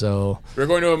dead, so we're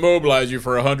going to immobilize you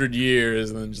for 100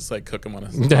 years and then just like cook them on a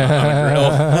grill.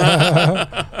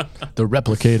 The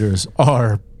replicators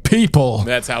are people.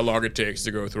 That's how long it takes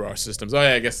to go through our systems. Oh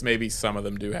yeah, I guess maybe some of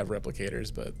them do have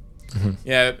replicators, but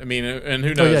yeah, I mean, and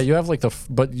who knows? Oh yeah, you have like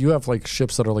you have like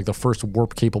ships that are like the first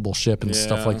warp capable ship and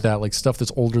stuff like that, like stuff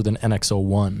that's older than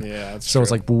NX-01. Yeah, that's so true.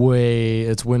 It's like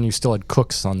it's when you still had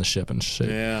cooks on the ship and shit.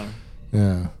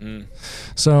 Yeah.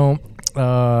 So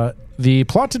the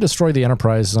plot to destroy the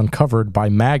Enterprise is uncovered by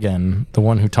Magan, the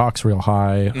one who talks real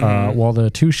high, while the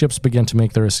two ships begin to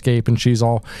make their escape, and she's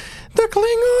all, the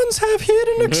Klingons have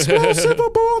hidden explosive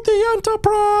aboard the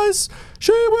Enterprise.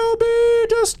 She will be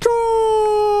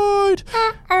destroyed.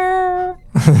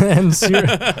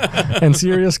 and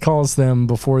Sirius calls them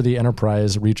before the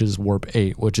Enterprise reaches Warp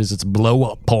 8, which is its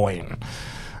blow-up point.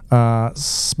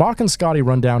 Spock and Scotty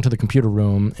run down to the computer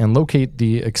room and locate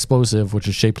the explosive, which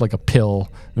is shaped like a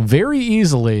pill, very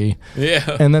easily.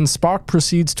 Yeah. And then Spock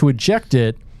proceeds to eject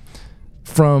it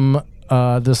from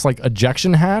this like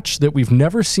ejection hatch that we've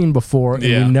never seen before and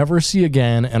we never see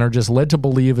again, and are just led to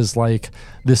believe is like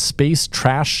this space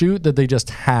trash chute that they just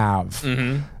have.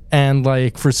 And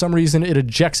like for some reason it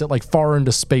ejects it like far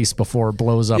into space before it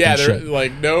blows up. Yeah, and there's shit.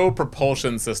 Like no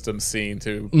propulsion system seen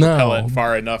to propel it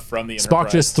far enough from the Enterprise.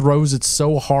 Spock just throws it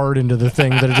so hard into the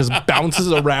thing that it just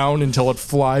bounces around until it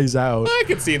flies out. I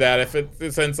could see that if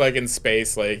it since like in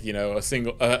space, like, you know, a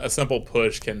simple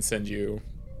push can send you,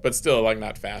 but still like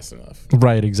not fast enough.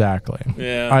 Right, exactly.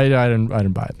 Yeah, I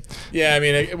didn't buy it. Yeah, I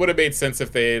mean it would have made sense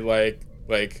if they like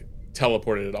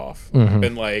teleported it off.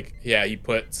 Been like, yeah, he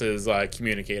puts his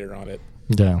communicator on it.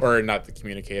 Yeah. Or not the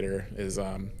communicator is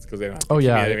because they don't.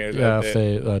 Have if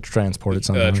they transported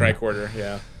something. Tricorder,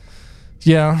 yeah.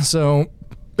 Yeah, so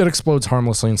it explodes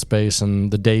harmlessly in space,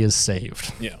 and the day is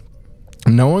saved. Yeah.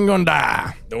 No one gonna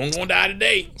die. No one gonna die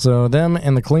today. So them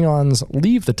and the Klingons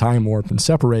leave the time warp and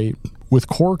separate, with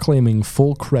Kor claiming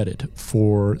full credit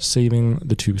for saving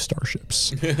the two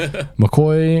starships.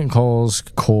 McCoy calls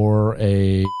Kor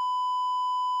a...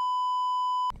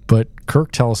 But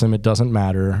Kirk tells him it doesn't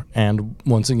matter, and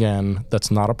once again,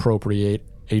 that's not appropriate.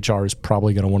 HR is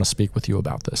probably going to want to speak with you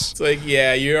about this. It's like,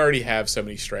 yeah, you already have so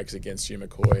many strikes against you,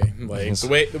 McCoy. Like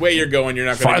the way you're going, you're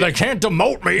not going to. They can't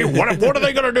demote me. What are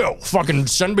they going to do? Fucking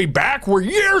send me back? We're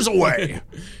years away.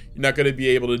 You're not going to be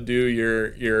able to do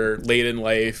your late in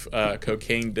life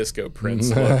cocaine disco prints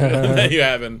that you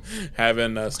have in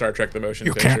Star Trek: The Motion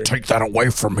Picture. You can't take that away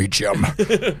from me, Jim.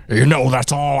 You know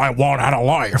that's all I want out of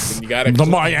life. The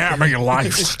Miami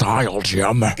lifestyle,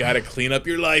 Jim. You got to clean up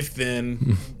your life,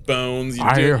 then, Bones.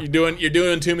 You're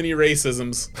doing too many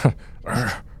racisms.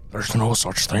 There's no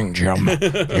such thing, Jim.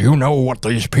 You know what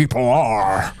these people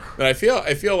are. But I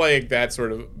feel like that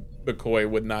sort of McCoy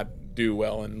would not do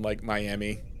well in like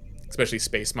Miami. Especially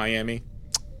Space Miami.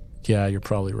 Yeah, you're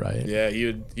probably right. Yeah, he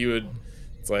would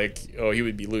It's like, oh, he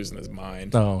would be losing his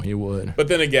mind. Oh, he would. But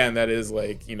then again, that is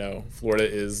like, Florida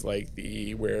is like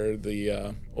where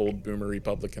the old boomer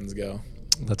Republicans go.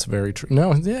 That's very true.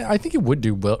 No, yeah, I think it would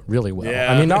do really well.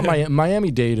 Yeah. I mean, not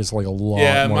Miami-Dade is like a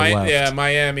lot more left. Yeah,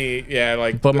 Miami. Yeah,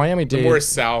 like but Miami-Dade, the more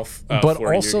south. But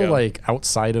also like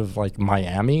outside of like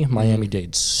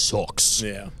Miami-Dade sucks.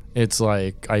 Yeah, it's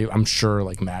like I'm sure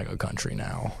like MAGA country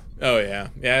now. Oh yeah.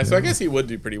 So I guess he would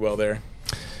do pretty well there.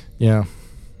 Yeah.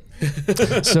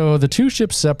 So the two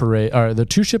ships separate. The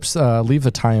two ships leave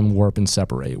the time warp and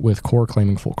separate, with Core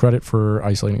claiming full credit for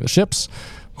isolating the ships.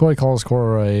 McCoy calls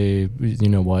Core a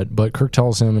you-know-what, but Kirk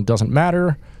tells him it doesn't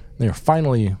matter. They are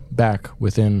finally back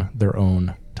within their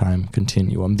own time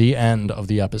continuum. The end of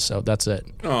the episode. That's it.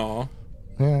 Aw.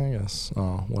 Yeah, I guess.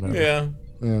 Oh, whatever.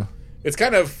 Yeah. It's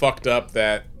kind of fucked up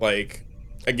that, like,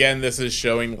 again, this is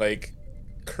showing, like,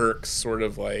 Kirk's sort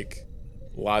of, like,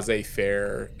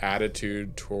 laissez-faire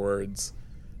attitude towards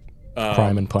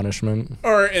crime and punishment.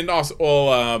 And also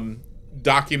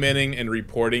documenting and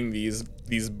reporting these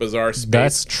bizarre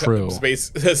space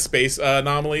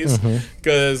anomalies,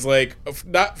 because like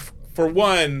not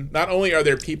only are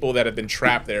there people that have been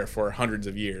trapped there for hundreds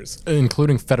of years,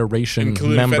 including Federation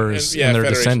members and their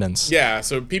descendants. Yeah,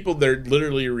 so people they're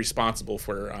literally responsible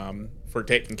for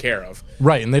taking care of.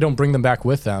 Right, and they don't bring them back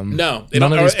with them. No,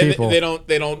 none of these people. They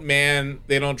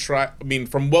don't try. I mean,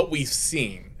 from what we've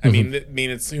seen. I mean,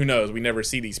 it's who knows? We never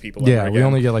see these people. Yeah, we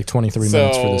only get like 23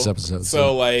 minutes for this episode.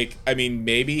 So like, I mean,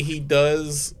 maybe he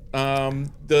does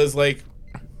like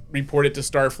report it to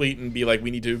Starfleet and be like,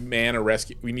 we need to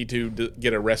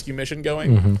get a rescue mission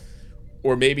going,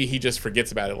 or maybe he just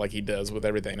forgets about it like he does with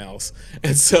everything else.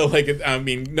 And so like, I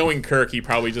mean, knowing Kirk, he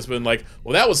probably just been like,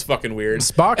 well, that was fucking weird.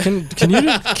 Spock,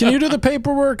 can you do the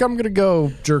paperwork? I'm gonna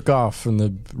go jerk off in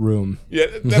the room. Yeah,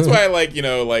 that's why I like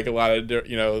like a lot of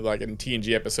like in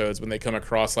TNG episodes when they come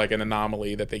across like an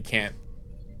anomaly that they can't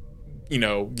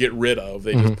get rid of,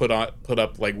 they just put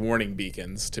up like warning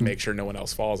beacons to make sure no one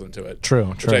else falls into it. True.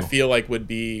 Which I feel like would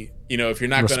be if you're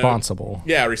not responsible.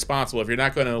 Responsible. If you're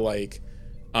not gonna like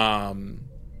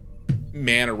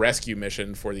man a rescue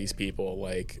mission for these people,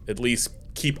 like at least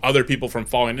keep other people from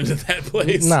falling into that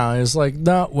place. No, it's like,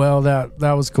 no, well, that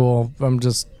was cool.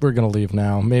 We're gonna leave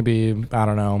now. Maybe, I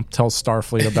don't know, tell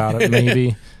Starfleet about it.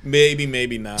 Maybe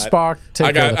maybe not. Spock,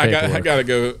 take care of the paperwork. I gotta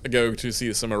go to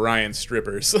see some Orion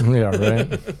strippers. Yeah,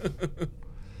 right.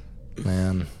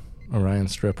 Man, Orion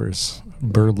strippers,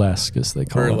 burlesque as they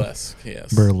call it. Burlesque,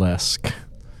 yes. Burlesque.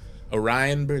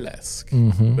 Orion burlesque.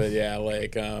 But yeah,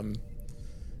 like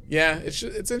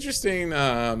it's interesting.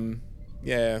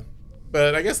 Yeah.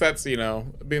 But I guess that's,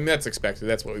 that's expected.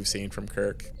 That's what we've seen from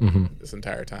Kirk this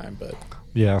entire time. But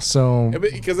yeah, so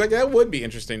because like that would be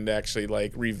interesting to actually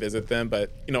like revisit them.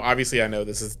 But obviously I know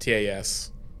this is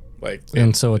TAS, like,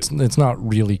 and so it's not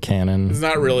really canon. It's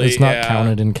not really. It's not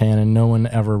counted in canon. No one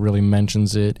ever really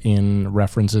mentions it in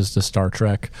references to Star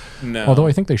Trek. No. Although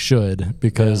I think they should,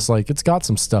 because like it's got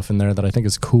some stuff in there that I think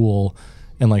is cool.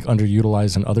 And like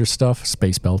underutilized in other stuff,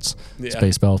 space belts,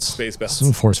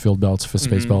 some force field belts for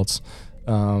space belts.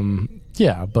 And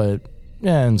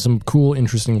some cool,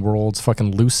 interesting worlds.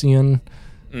 Fucking Lucian,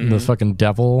 the fucking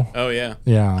devil. Oh yeah,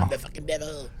 yeah, I'm the fucking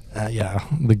devil. Yeah,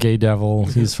 the gay devil.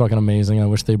 He's fucking amazing. I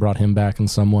wish they brought him back in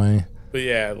some way. But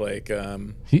yeah, like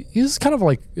he's kind of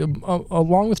like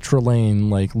along with Trelane,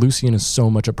 like Lucian is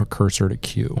so much a precursor to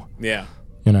Q. Yeah.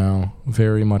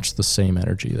 Very much the same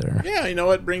energy there. Yeah, you know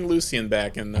what? Bring Lucian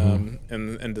back in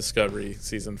Discovery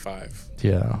Season 5.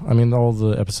 Yeah, I mean, all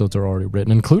the episodes are already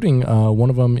written, including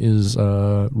one of them is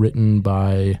written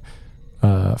by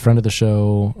a friend of the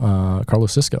show,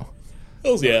 Carlos Sisko.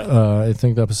 Hells yeah. I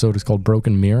think the episode is called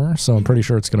Broken Mirror, so I'm pretty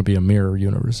sure it's going to be a Mirror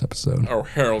Universe episode. Oh,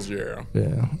 hells yeah.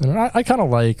 Yeah, and I kind of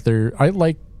like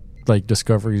like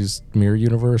Discovery's Mirror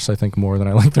Universe, I think, more than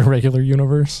I like their regular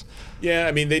universe. Yeah,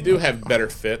 I mean, they do have better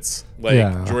fits. Like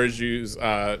Georgiou's,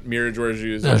 Mira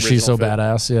Georgiou's. She's so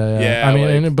badass. Yeah. I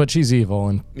mean, but she's evil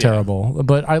and terrible.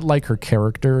 But I like her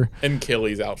character. And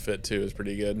Kelly's outfit too is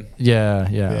pretty good.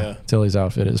 Yeah. Tilly's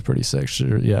outfit is pretty sick.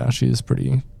 She's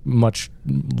pretty much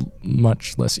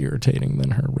less irritating than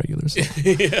her regular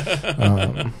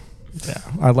self. Yeah,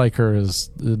 I like her as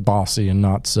bossy and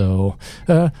not so.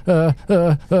 Yeah.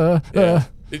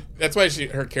 That's why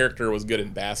her character was good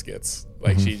in Baskets.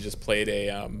 Like she just played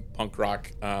a punk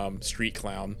rock street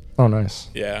clown. Oh, nice.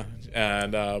 Yeah,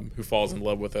 and who falls in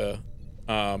love with a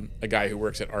guy who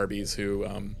works at Arby's who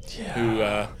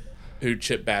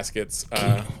Chip Baskets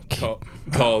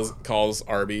calls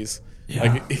Arby's.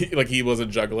 Yeah. Like he was a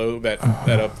juggalo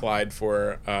that applied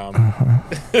for.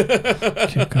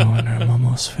 Keep going. I'm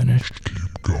almost finished.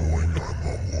 Keep going, I'm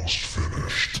almost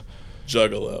finished.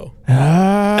 Juggalo.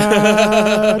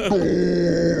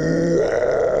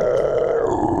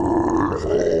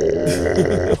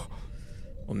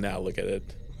 Well, now look at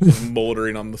it.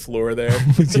 Moldering on the floor there.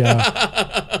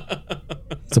 Yeah.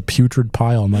 It's a putrid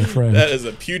pile, my friend. That is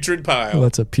a putrid pile.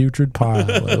 That's a putrid pile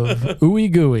of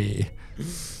ooey gooey.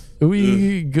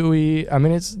 Ooey gooey. I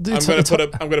mean,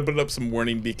 I'm gonna put up some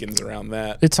warning beacons around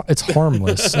that. It's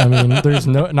harmless. I mean, there's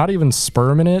not even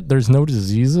sperm in it. There's no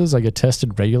diseases. I get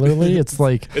tested regularly. It's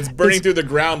like it's burning through the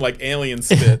ground like alien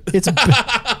spit.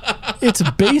 It's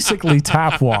basically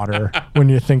tap water when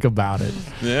you think about it.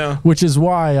 Yeah. Which is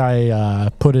why I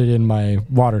put it in my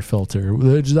water filter.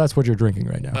 That's what you're drinking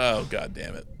right now. Oh, God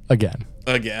damn it. Again.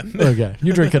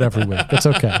 You drink it every week. It's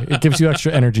okay. It gives you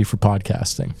extra energy for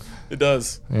podcasting. It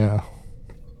does. Yeah.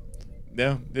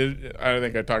 Yeah. I don't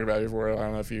think I talked about it before. I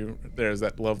don't know if there's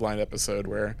that Love Line episode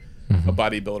where a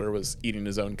bodybuilder was eating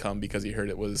his own cum because he heard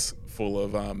it was full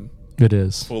of it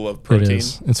is full of protein. It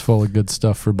is. It's full of good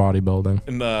stuff for bodybuilding.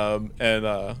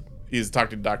 And he's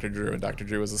talking to Dr. Drew, and Dr.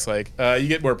 Drew was just like, "You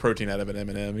get more protein out of an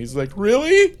M&M." He's like,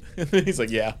 "Really?" And he's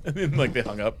like, "Yeah." And then, like, they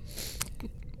hung up.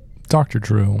 Dr.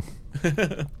 Drew,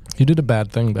 you did a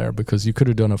bad thing there because you could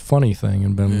have done a funny thing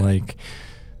and been like,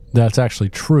 "That's actually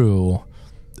true,"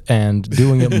 and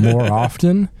doing it more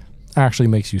often actually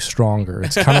makes you stronger.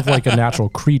 It's kind of like a natural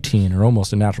creatine or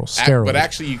almost a natural steroid. But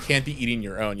actually, you can't be eating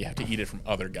your own. You have to eat it from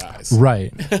other guys.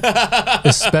 Right.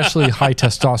 Especially high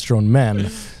testosterone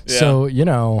men. Yeah. So,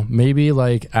 maybe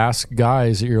like ask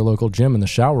guys at your local gym in the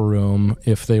shower room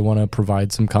if they want to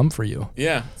provide some cum for you.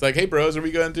 Yeah. It's like, "Hey, bros, are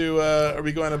we going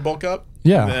to bulk up?"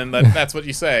 Yeah. And then that's what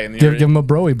you say. And give them a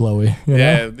broy blowy.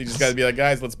 Yeah. You just got to be like,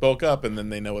 "Guys, let's bulk up," and then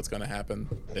they know what's going to happen.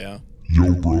 Yeah.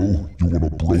 Yo, bro, you want a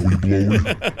broy blowy?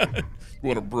 You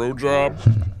want a bro job? Hell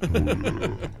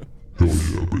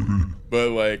yeah, baby.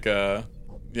 But like,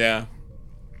 yeah.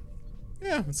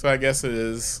 So I guess it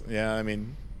is. Yeah, I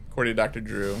mean, according to Dr.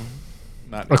 Drew,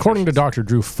 according to Dr.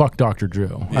 Drew, fuck Dr.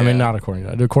 Drew. Yeah. I mean, not according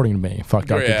to me, fuck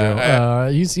Dr. Drew.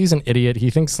 He's an idiot. He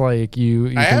thinks like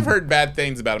you I have heard bad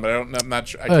things about him, but I'm not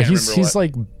sure. I can't remember. He's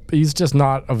like, he's just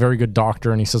not a very good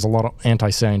doctor, and he says a lot of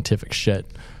anti-scientific shit.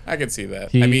 I can see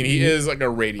that. I mean, he is like a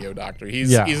radio doctor.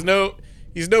 He's no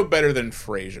better than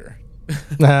Frasier.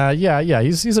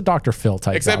 He's a Dr. Phil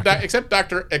type. Except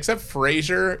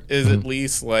Frasier is at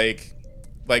least like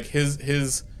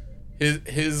his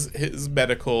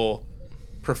medical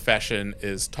profession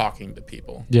is talking to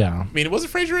people. Yeah. I mean, was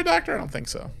Frasier a doctor? I don't think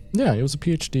so. Yeah, he was a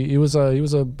PhD. He was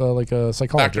like a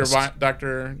psychologist.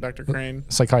 Dr. Crane.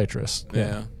 Psychiatrist.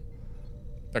 Yeah.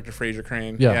 Dr. Frasier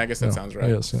Crane. Yeah, I guess that sounds right.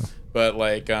 Yes, yeah. But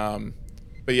like,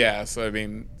 but yeah. So I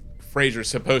mean, Frasier's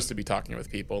supposed to be talking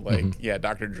with people. Like, yeah,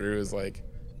 Dr. Drew is like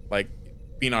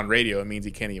being on radio. It means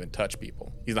he can't even touch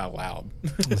people. He's not allowed.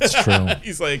 That's true.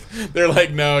 He's like, they're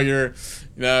like, no, you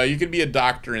can be a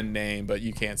doctor in name, but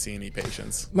you can't see any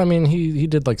patients. I mean, he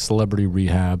did like celebrity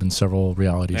rehab and several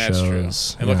reality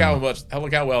shows. True. And look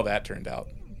how well that turned out.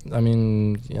 I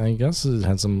mean, I guess it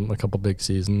had a couple big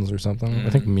seasons or something. I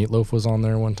think Meatloaf was on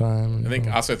there one time. I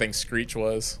also think Screech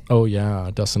was. Oh yeah,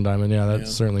 Dustin Diamond. Yeah, that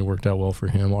certainly worked out well for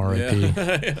him. R.I.P.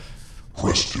 Yeah.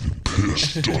 Rest in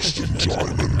piss, Dustin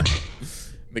Diamond.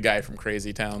 The guy from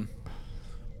Crazy Town.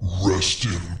 Rest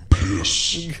in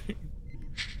piss.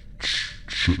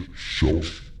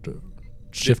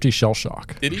 Shifty Shell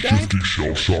Shock. Did he die? Shifty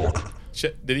Shell Shock.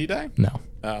 Did he die? No.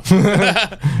 Oh.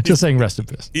 Just saying rest in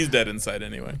piss. He's dead inside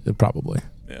anyway. Probably.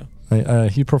 Yeah.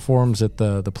 He performs at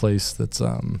the place that's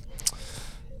owned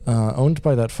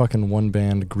by that fucking one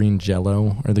band Green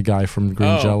Jello, or the guy from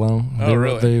Green Jello.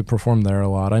 Really? They perform there a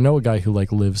lot. I know a guy who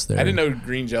like lives there. I didn't know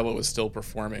Green Jello was still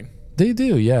performing. They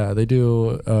do, yeah. They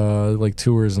do like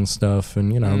tours and stuff,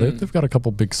 and they've got a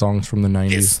couple big songs from the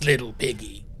 90s. It's Little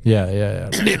Piggy. Yeah.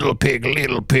 Little pig,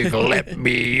 let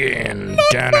me in.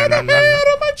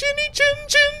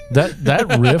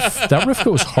 That riff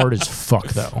goes hard as fuck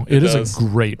though. It is a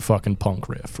great fucking punk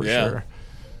riff for sure.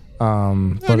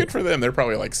 But good for them. They're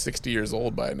probably like 60 years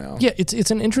old by now. Yeah,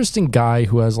 it's an interesting guy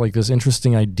who has like this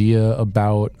interesting idea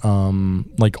about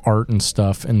like art and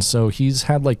stuff, and so he's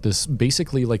had like this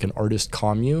basically like an artist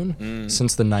commune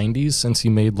since the 90s, since he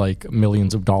made like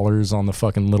millions of dollars on the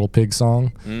fucking Little Pig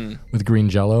song with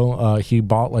Green Jello. He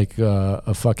bought like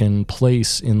a fucking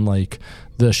place in like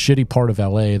the shitty part of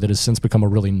LA that has since become a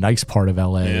really nice part of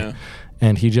LA. Yeah.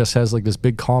 And he just has like this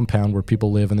big compound where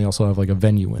people live, and they also have like a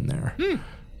venue in there.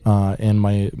 And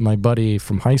my buddy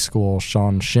from high school,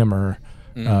 Sean Shimmer,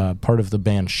 part of the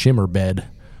band Shimmerbed,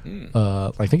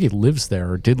 I think he lives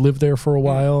there or did live there for a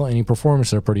while, and he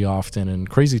performs there pretty often. And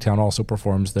Crazy Town also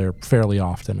performs there fairly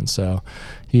often, and so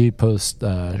he posts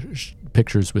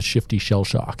pictures with Shifty Shell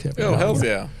Shock. Oh, hell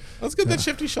yeah! That's good that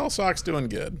Shifty Shell Shock's doing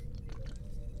good.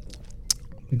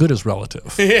 Good is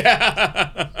relative.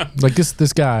 Yeah. Like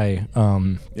this guy.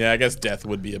 Yeah, I guess death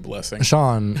would be a blessing.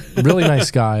 Sean, really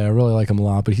nice guy. I really like him a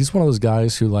lot, but he's one of those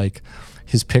guys who like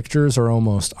his pictures are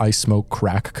almost I smoke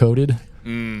crack coated.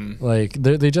 Like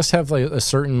they just have like a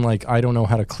certain like I don't know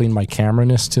how to clean my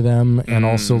camera-ness to them, and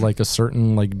also like a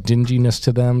certain like dinginess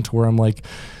to them, to where I'm like,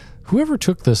 whoever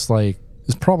took this like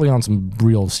is probably on some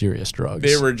real serious drugs.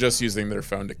 They were just using their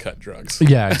phone to cut drugs.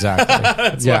 Yeah, exactly.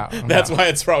 That's why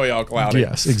it's probably all cloudy.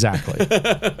 Yes, exactly.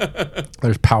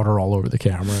 There's powder all over the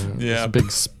camera. Yeah,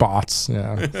 big spots.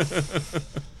 Yeah.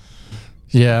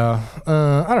 Yeah.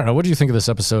 I don't know. What do you think of this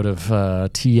episode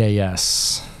of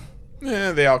TAS?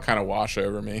 They all kind of wash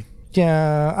over me.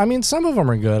 Yeah, I mean, some of them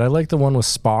are good. I like the one with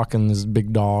Spock and this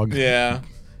big dog. Yeah,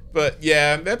 but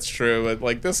yeah, that's true. But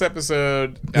like this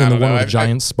episode, and the one with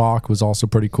giant Spock was also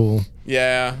pretty cool.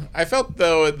 Yeah, I felt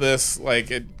though this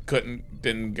like it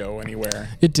didn't go anywhere.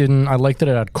 It didn't. I liked that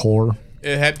it had core.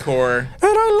 It had core, and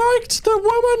I liked the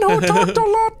woman who talked a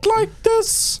lot like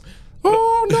this.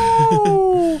 Oh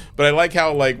no! But I like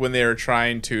how like when they were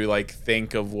trying to like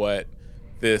think of what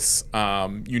this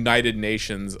United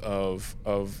Nations of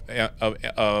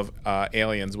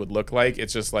aliens would look like,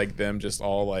 it's just like them just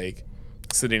all like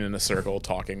sitting in a circle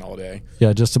talking all day.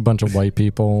 Yeah, just a bunch of white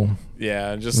people.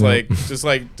 Yeah, just like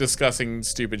discussing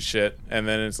stupid shit, and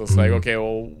then it's just like, okay,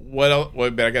 well, what else?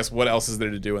 But I guess what else is there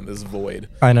to do in this void?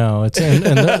 I know it's and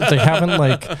they haven't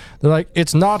like they're like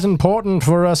it's not important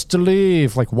for us to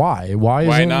leave. Like why? Why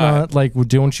is it not like?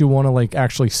 Don't you want to like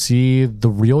actually see the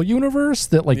real universe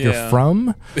that like you're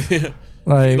from?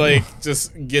 Like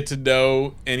just get to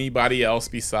know anybody else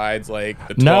besides like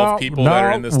the 12 people that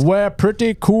are in this. We're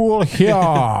pretty cool here.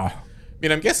 I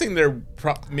mean, I'm guessing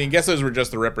guess those were just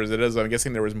the representatives. I'm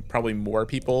guessing there was probably more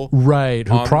people, right?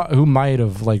 Who might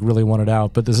have like really wanted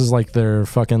out, but this is like their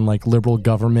fucking like liberal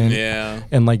government, yeah.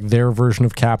 And like their version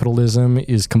of capitalism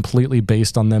is completely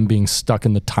based on them being stuck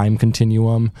in the time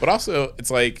continuum. But also, it's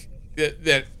like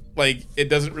that. Like it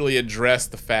doesn't really address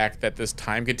the fact that this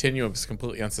time continuum is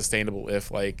completely unsustainable. If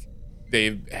like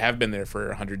they have been there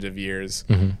for hundreds of years,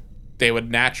 they would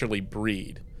naturally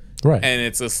breed, right? And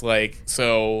it's just like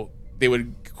so they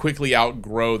would quickly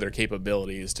outgrow their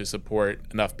capabilities to support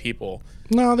enough people.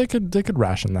 No, they could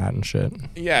ration that and shit.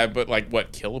 Yeah, but like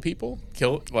what? Kill people?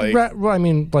 Kill like? Well, I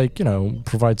mean, like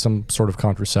provide some sort of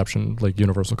contraception, like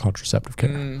universal contraceptive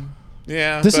care.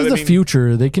 Yeah, this is the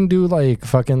future. They can do like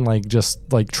fucking like just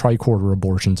like tricorder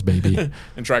abortions, baby,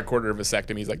 and tricorder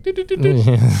vasectomies, like.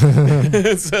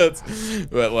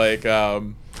 But like,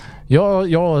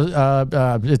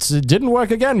 it didn't work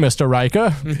again, Mr.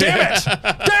 Riker. Damn it!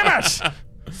 Damn it!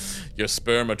 Your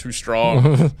sperm are too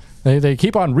strong. They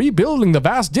keep on rebuilding the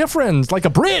vast difference like a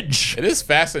bridge. It is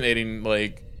fascinating,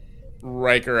 like.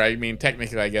 Riker, I mean,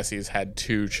 technically, I guess he's had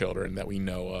 2 children that we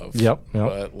know of. Yep.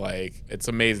 But, like, it's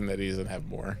amazing that he doesn't have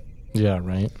more. Yeah,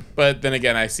 right. But then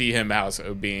again, I see him as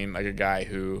being, like, a guy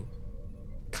who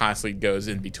constantly goes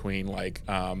in between, like,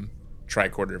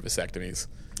 tricorder vasectomies.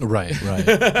 Right.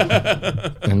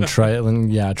 and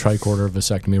tricorder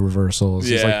vasectomy reversals.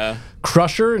 Yeah. He's like,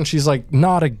 Crusher, and she's like,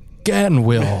 not again,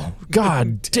 Will.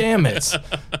 God damn it.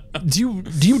 You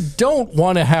don't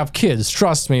want to have kids,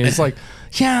 trust me. It's like,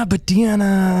 yeah, but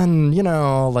Deanna, and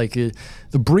like the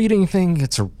breeding thing,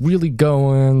 it's really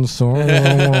going. So,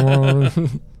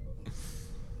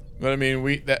 but I mean,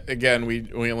 we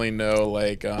only know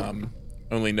like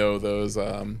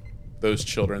those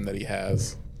children that he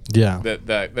has. Yeah,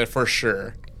 that for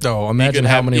sure. Oh, imagine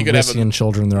how many Ricean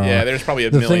children there are. Yeah, there's probably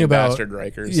a million bastard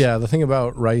Rikers. Yeah, the thing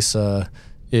about Risa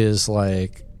is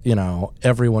like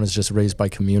everyone is just raised by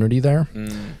community there,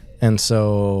 and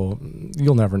so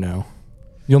you'll never know.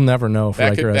 You'll never know if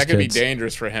Riker has kids. That could be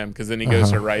dangerous for him because then he goes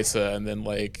to Risa and then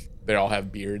like they all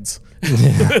have beards,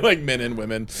 like men and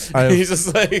women. He's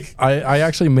just like I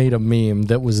actually made a meme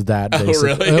that was that basic. Oh,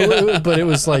 really? But it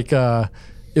was like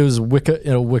it was in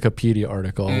a Wikipedia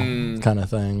article kind of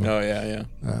thing. Oh yeah.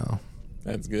 Oh,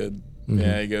 that's good.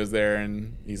 Yeah, he goes there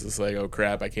and he's just like, "Oh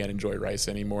crap, I can't enjoy rice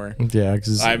anymore." Yeah,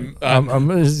 because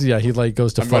he like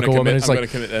goes to fuck a woman. It's I'm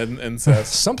like gonna commit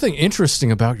incest. Something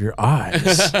interesting about your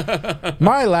eyes.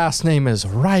 My last name is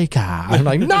Riker. I'm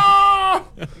like, no.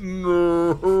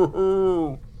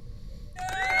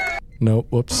 Nope.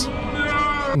 Whoops.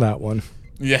 That one.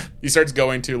 Yeah, he starts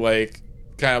going to like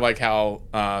kind of like how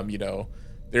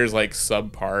there's like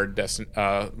subpar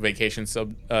vacation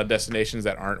destinations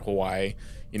that aren't Hawaii.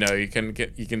 you know, you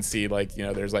can see like, you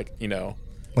know, there's like, you know,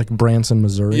 like Branson,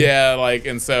 Missouri. Yeah, like,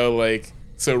 and so like,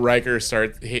 so Riker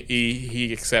he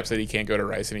accepts that he can't go to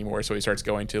Rice anymore, so he starts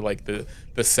going to like the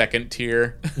second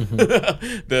tier,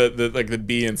 the like the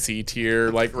B and C tier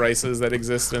like Rices that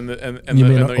exist in the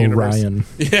Orion? universe.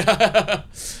 Yeah,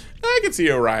 I can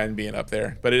see Orion being up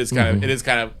there, but it is kind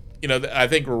of you know, I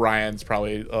think Orion's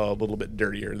probably a little bit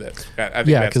dirtier.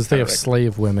 Because they have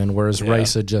slave women, whereas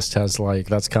Risa just has like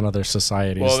that's kind of their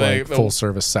society. It's like full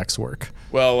service sex work.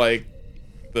 Well, like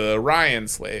the Orion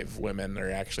slave women are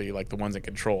actually like the ones in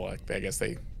control. Like, I guess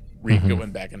they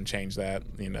went back and changed that.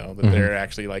 You know, that they're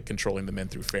actually like controlling the men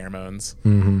through pheromones.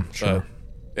 Sure.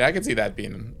 Yeah, I can see that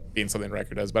being something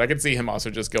Riker does, but I could see him also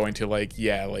just going to like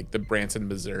the Branson,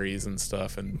 Missouris and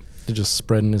stuff, and just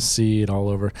spreading his seed all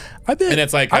over. I bet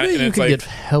you could get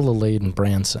hella laid in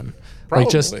Branson. Probably.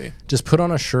 Like just put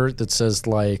on a shirt that says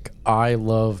like "I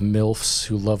love MILFs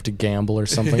who love to gamble" or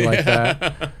something like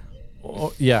that.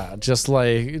 Yeah, just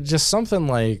something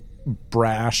like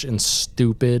brash and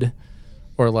stupid.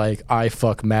 Or like I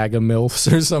fuck MAGA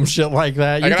MILFs or some shit like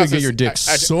that. You could get your dick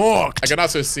sucked. I can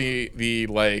also see the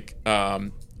like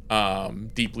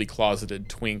deeply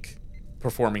closeted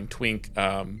performing twink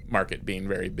market being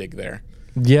very big there.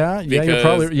 Yeah, you're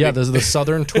probably the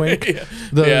southern twink,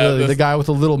 the guy with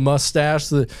the little mustache.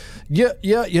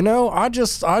 You know, I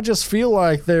just feel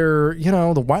like they're, you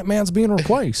know, the white man's being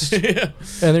replaced, and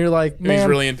they're like,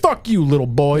 man, fuck you, little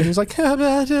boy. And he's like,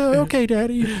 okay,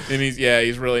 daddy. And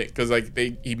he's really because like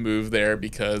he moved there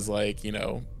because like, you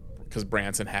know, because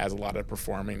Branson has a lot of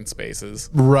performing spaces,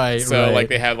 right? So like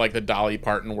they have like the Dolly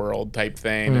Parton world type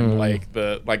thing, and like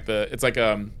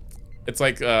it's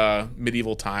like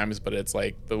medieval times, but it's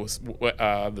like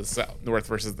the North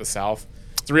versus the South.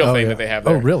 It's a real thing that they have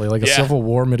there. Oh, really? Like a Civil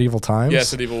War, medieval times?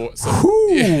 Yes, medieval.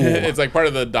 It's like part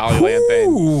of the Dollyland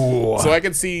thing. So I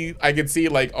could see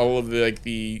like all of the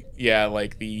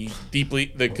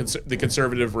the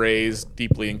conservative raised,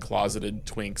 deeply and closeted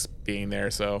twinks being there.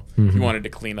 So if you wanted to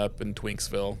clean up in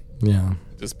Twinksville,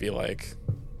 just be like.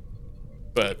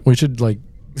 But we should like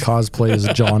cosplay as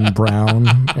John Brown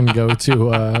and go to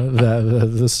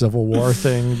the Civil War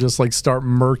thing, just like start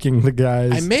murking the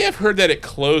guys. I may have heard that it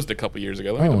closed a couple years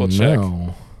ago. Let me double check.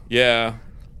 No. Yeah.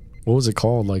 What was it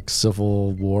called? Like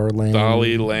Civil War Land?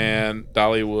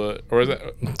 Dollywood. Or is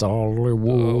it?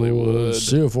 Dollywood.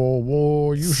 Civil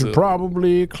War. You should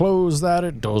probably close that.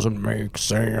 It doesn't make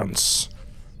sense.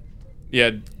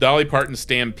 Yeah, Dolly Parton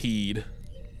Stampede.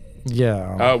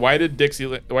 Yeah. Why did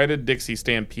Dixie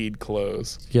Stampede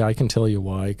close? Yeah, I can tell you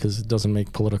why, because it doesn't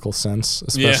make political sense,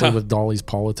 especially with Dolly's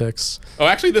politics. Oh,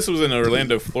 actually, this was in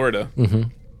Orlando, Florida. Which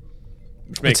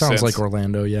makes sense. It sounds like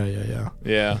Orlando. Yeah.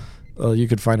 Yeah. You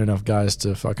could find enough guys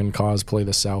to fucking cosplay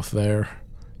the South there.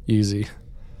 Easy.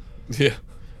 Yeah.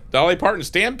 Dolly Parton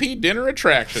Stampede Dinner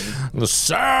Attraction. The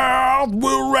South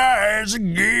will rise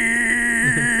again.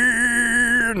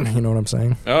 You know what I'm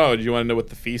saying? Oh, do you want to know what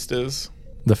the feast is?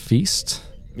 The feast?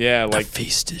 Yeah, like the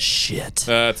feast is shit.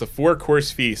 It's a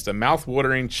 4-course feast: a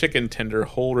mouth-watering chicken tender,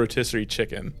 whole rotisserie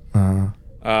chicken,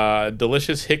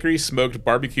 delicious hickory smoked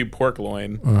barbecue pork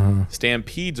loin,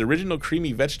 Stampede's original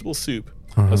creamy vegetable soup,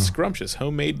 a scrumptious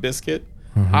homemade biscuit,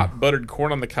 hot buttered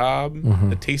corn on the cob,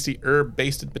 a tasty herb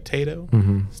basted potato,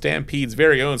 Stampede's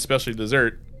very own specialty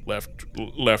dessert,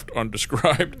 left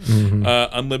undescribed,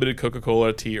 unlimited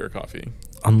Coca-Cola, tea, or coffee.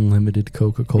 Unlimited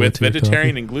Coca-Cola with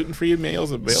vegetarian and gluten-free meals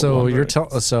available. So you're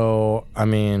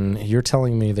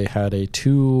telling me they had a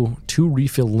two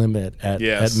refill limit at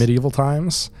medieval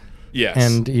times? Yes.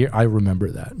 And I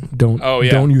remember that.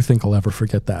 Don't you think I'll ever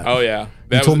forget that? Oh yeah.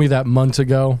 You told me that months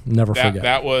ago. Never forget.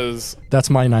 That's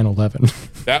my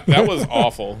 9/11. That was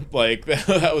awful. Like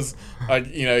that was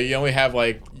like, you know, you only have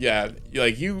like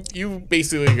you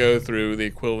basically go through the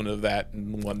equivalent of that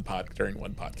in during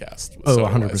one podcast. Oh,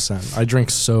 100%. I drink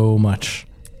so much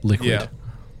liquid. Yeah.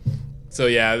 So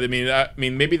yeah, I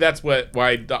mean, maybe that's why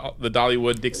the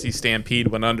Dollywood Dixie Stampede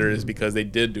went under, is because they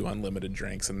did do unlimited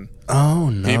drinks, and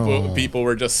people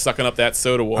were just sucking up that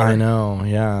soda water. I know,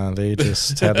 yeah, they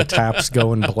just had the taps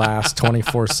going blast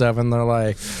 24/7. They're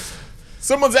like,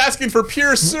 someone's asking for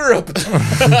pure syrup,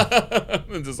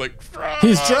 and just like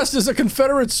he's dressed as a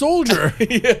Confederate soldier.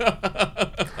 Yeah.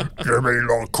 Give me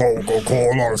the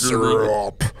Coca-Cola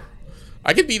syrup.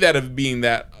 I could be that of being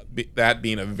that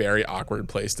being a very awkward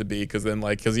place to be, because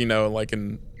you know, like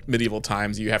in medieval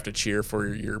times, you have to cheer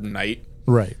for your knight,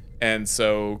 right? And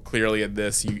so clearly at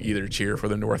this, you either cheer for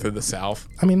the North or the South.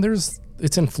 I mean,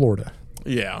 it's in Florida.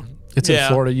 Yeah, it's in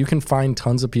Florida. You can find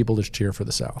tons of people to cheer for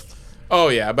the South. Oh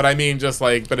yeah, but I mean, just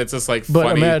like, but it's just like. But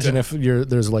funny imagine if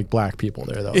there's like black people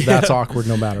there though. That's awkward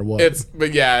no matter what.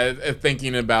 But yeah,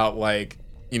 thinking about like,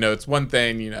 it's one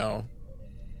thing,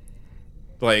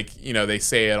 like, they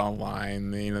say it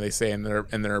online, they say in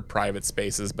their private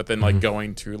spaces, but then like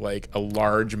going to like a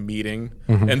large meeting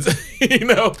and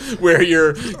where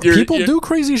you're people do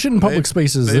crazy shit in public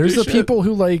spaces. There's the people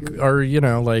who like are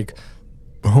like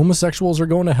homosexuals are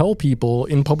going to hell people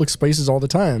in public spaces all the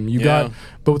time. You got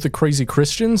both the crazy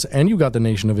Christians and you got the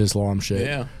Nation of Islam shit.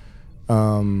 Yeah.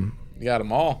 You got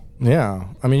them all. Yeah.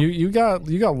 I mean, you got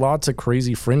lots of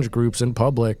crazy fringe groups in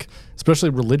public,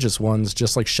 especially religious ones,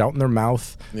 just like shouting their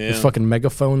mouth with fucking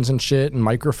megaphones and shit and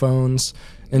microphones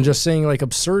and just saying like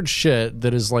absurd shit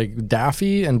that is like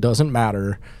daffy and doesn't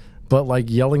matter, but like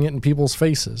yelling it in people's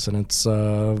faces. And it's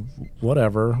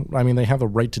whatever. I mean, they have a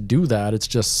right to do that. It's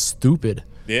just stupid.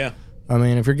 Yeah. I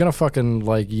mean, if you're going to fucking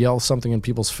like yell something in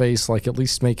people's face, like at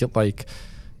least make it like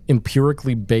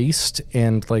empirically based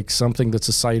and like something that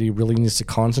society really needs to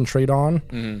concentrate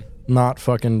on, not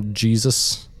fucking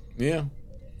Jesus. Yeah.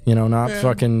 Not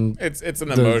fucking. It's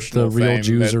an emotional the real thing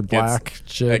Jews that are black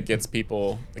shit. That gets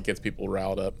people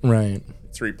riled up. Right.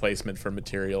 It's a replacement for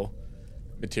material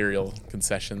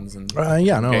concessions and games.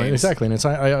 Exactly. And it's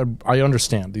I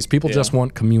understand these people just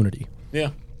want community.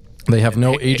 Yeah. They have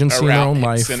no agency in their own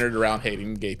life. Centered around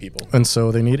hating gay people. And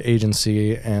so they need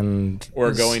agency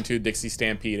or going to Dixie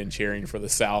Stampede and cheering for the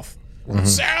South. The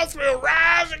South will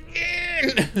rise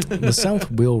again. The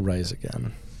South will rise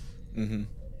again.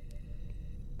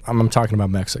 I'm talking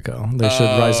about Mexico. They should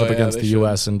rise up against the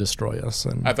U.S. and destroy us.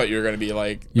 And I thought you were going to be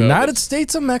like United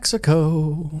States of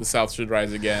Mexico. The South should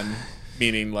rise again,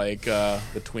 meaning like the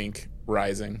twink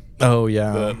rising. Oh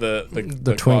yeah,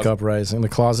 the twink uprising, the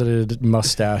closeted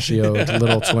mustachioed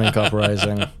little twink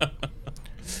uprising.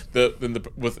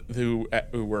 Who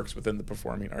works within the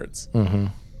performing arts.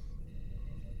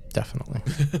 Definitely.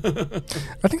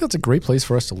 I think that's a great place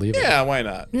for us to leave it. Yeah, why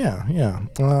not? Yeah.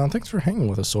 Thanks for hanging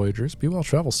with us, Voyagers. Be well,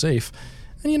 travel safe.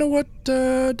 And you know what?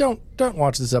 Don't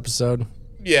watch this episode.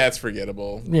 Yeah, it's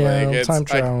forgettable. Yeah, time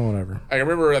travel, whatever. I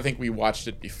remember. I think we watched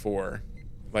it before.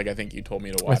 Like I think you told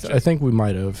me to watch it. I think we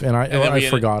might have, and I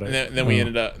forgot it. And then we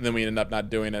ended up not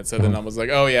doing it. So then I was like,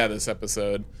 oh yeah, this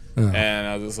episode, and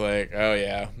I was just like, oh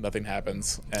yeah, nothing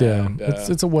happens. And,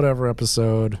 it's a whatever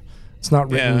episode. It's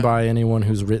not written by anyone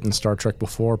who's written Star Trek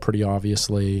before, pretty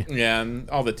obviously. Yeah, and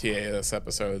all the TAS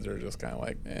episodes are just kind of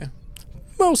like,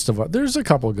 Most of it. There's a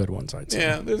couple of good ones, I'd say.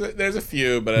 Yeah, there's a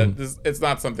few, but it's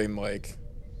not something like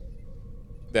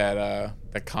that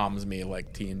calms me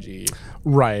like TNG.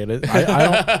 Right.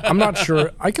 I'm not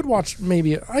sure. I could watch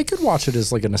it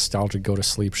as like a nostalgic go to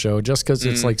sleep show just because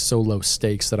it's like so low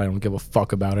stakes that I don't give a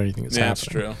fuck about anything that's happening. That's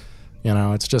true.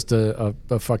 It's just a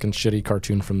fucking shitty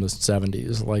cartoon from the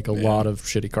 70s, like a lot of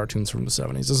shitty cartoons from the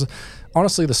 70s. It's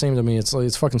honestly the same to me. It's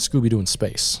fucking Scooby-Doo in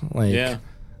space.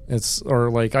 It's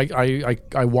or like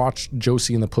I watched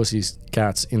Josie and the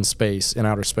Pussycats in space, in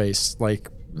outer space, like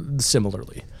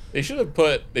similarly. They should have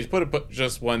put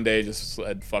just one day, just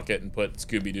said fuck it and put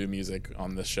Scooby-Doo music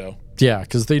on this show. Yeah,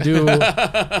 because they do.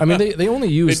 I mean, they only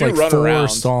use like 4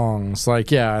 songs. Like,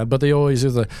 but they always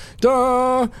use the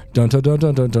da dun dun dun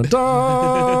dun dun dun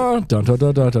da dun dun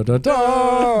dun dun dun dun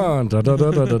dun dun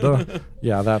dun dun dun.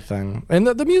 Yeah, that thing. And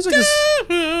the music is.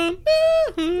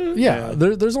 Yeah,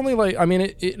 there's only like, I mean,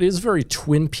 it is very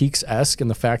Twin Peaks-esque in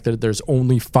the fact that there's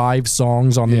only 5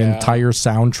 songs on the entire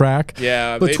soundtrack.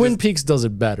 Yeah, but Twin Peaks does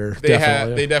it better.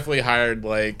 They definitely hired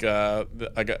like a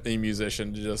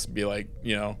musician to just be like,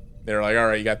 they're like, all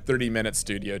right, you got 30 minutes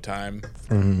studio time.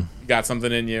 You got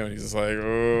something in you, and he's just like,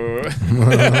 oh.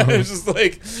 It's just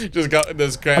like, just got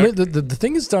this kind of. I mean, the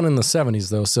thing is done in the 70s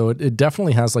though, so it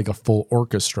definitely has like a full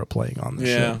orchestra playing on this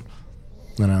shit.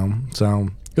 So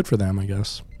good for them, I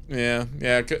guess. Yeah,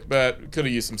 but could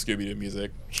have used some Scooby-Doo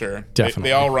music, sure. Definitely.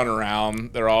 They all run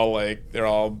around. They're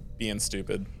all being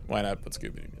stupid. Why not put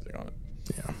Scooby-Doo music on it?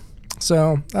 Yeah.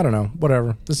 So, I don't know.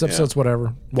 Whatever. This episode's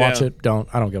whatever. Watch it. Don't.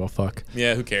 I don't give a fuck.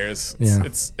 Yeah, who cares? Yeah.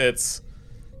 It's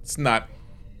not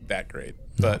that great.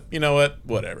 But you know what?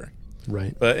 Whatever.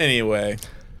 Right. But anyway,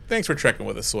 thanks for trekking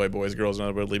with us, soy boys, girls, and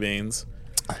other worldly beans.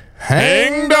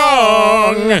 Hang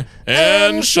dong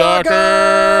and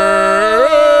sucker.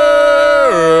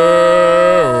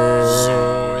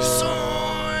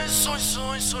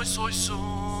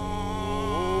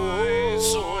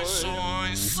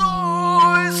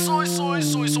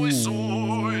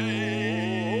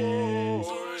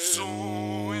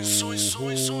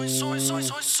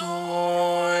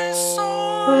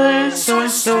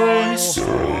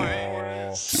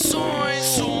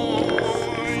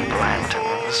 Plant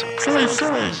Blanton's is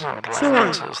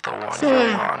the one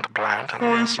you want.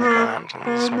 Blanton's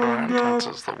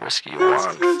is the whiskey you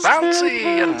want. Fancy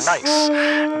and nice,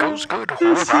 goes good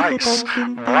with ice.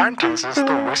 Blanton's is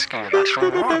the whiskey that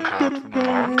you want.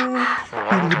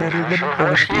 Blanton's is the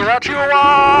whiskey that you want.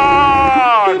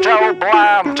 Oh,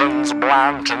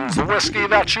 Blanton's the whiskey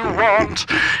that you want.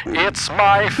 It's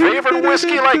my favorite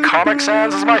whiskey, like Comic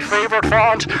Sans is my favorite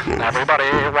font.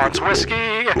 Everybody wants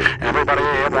whiskey. Everybody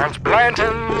wants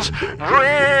Blanton's.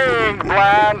 Drink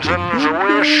Blanton's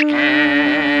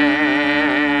whiskey.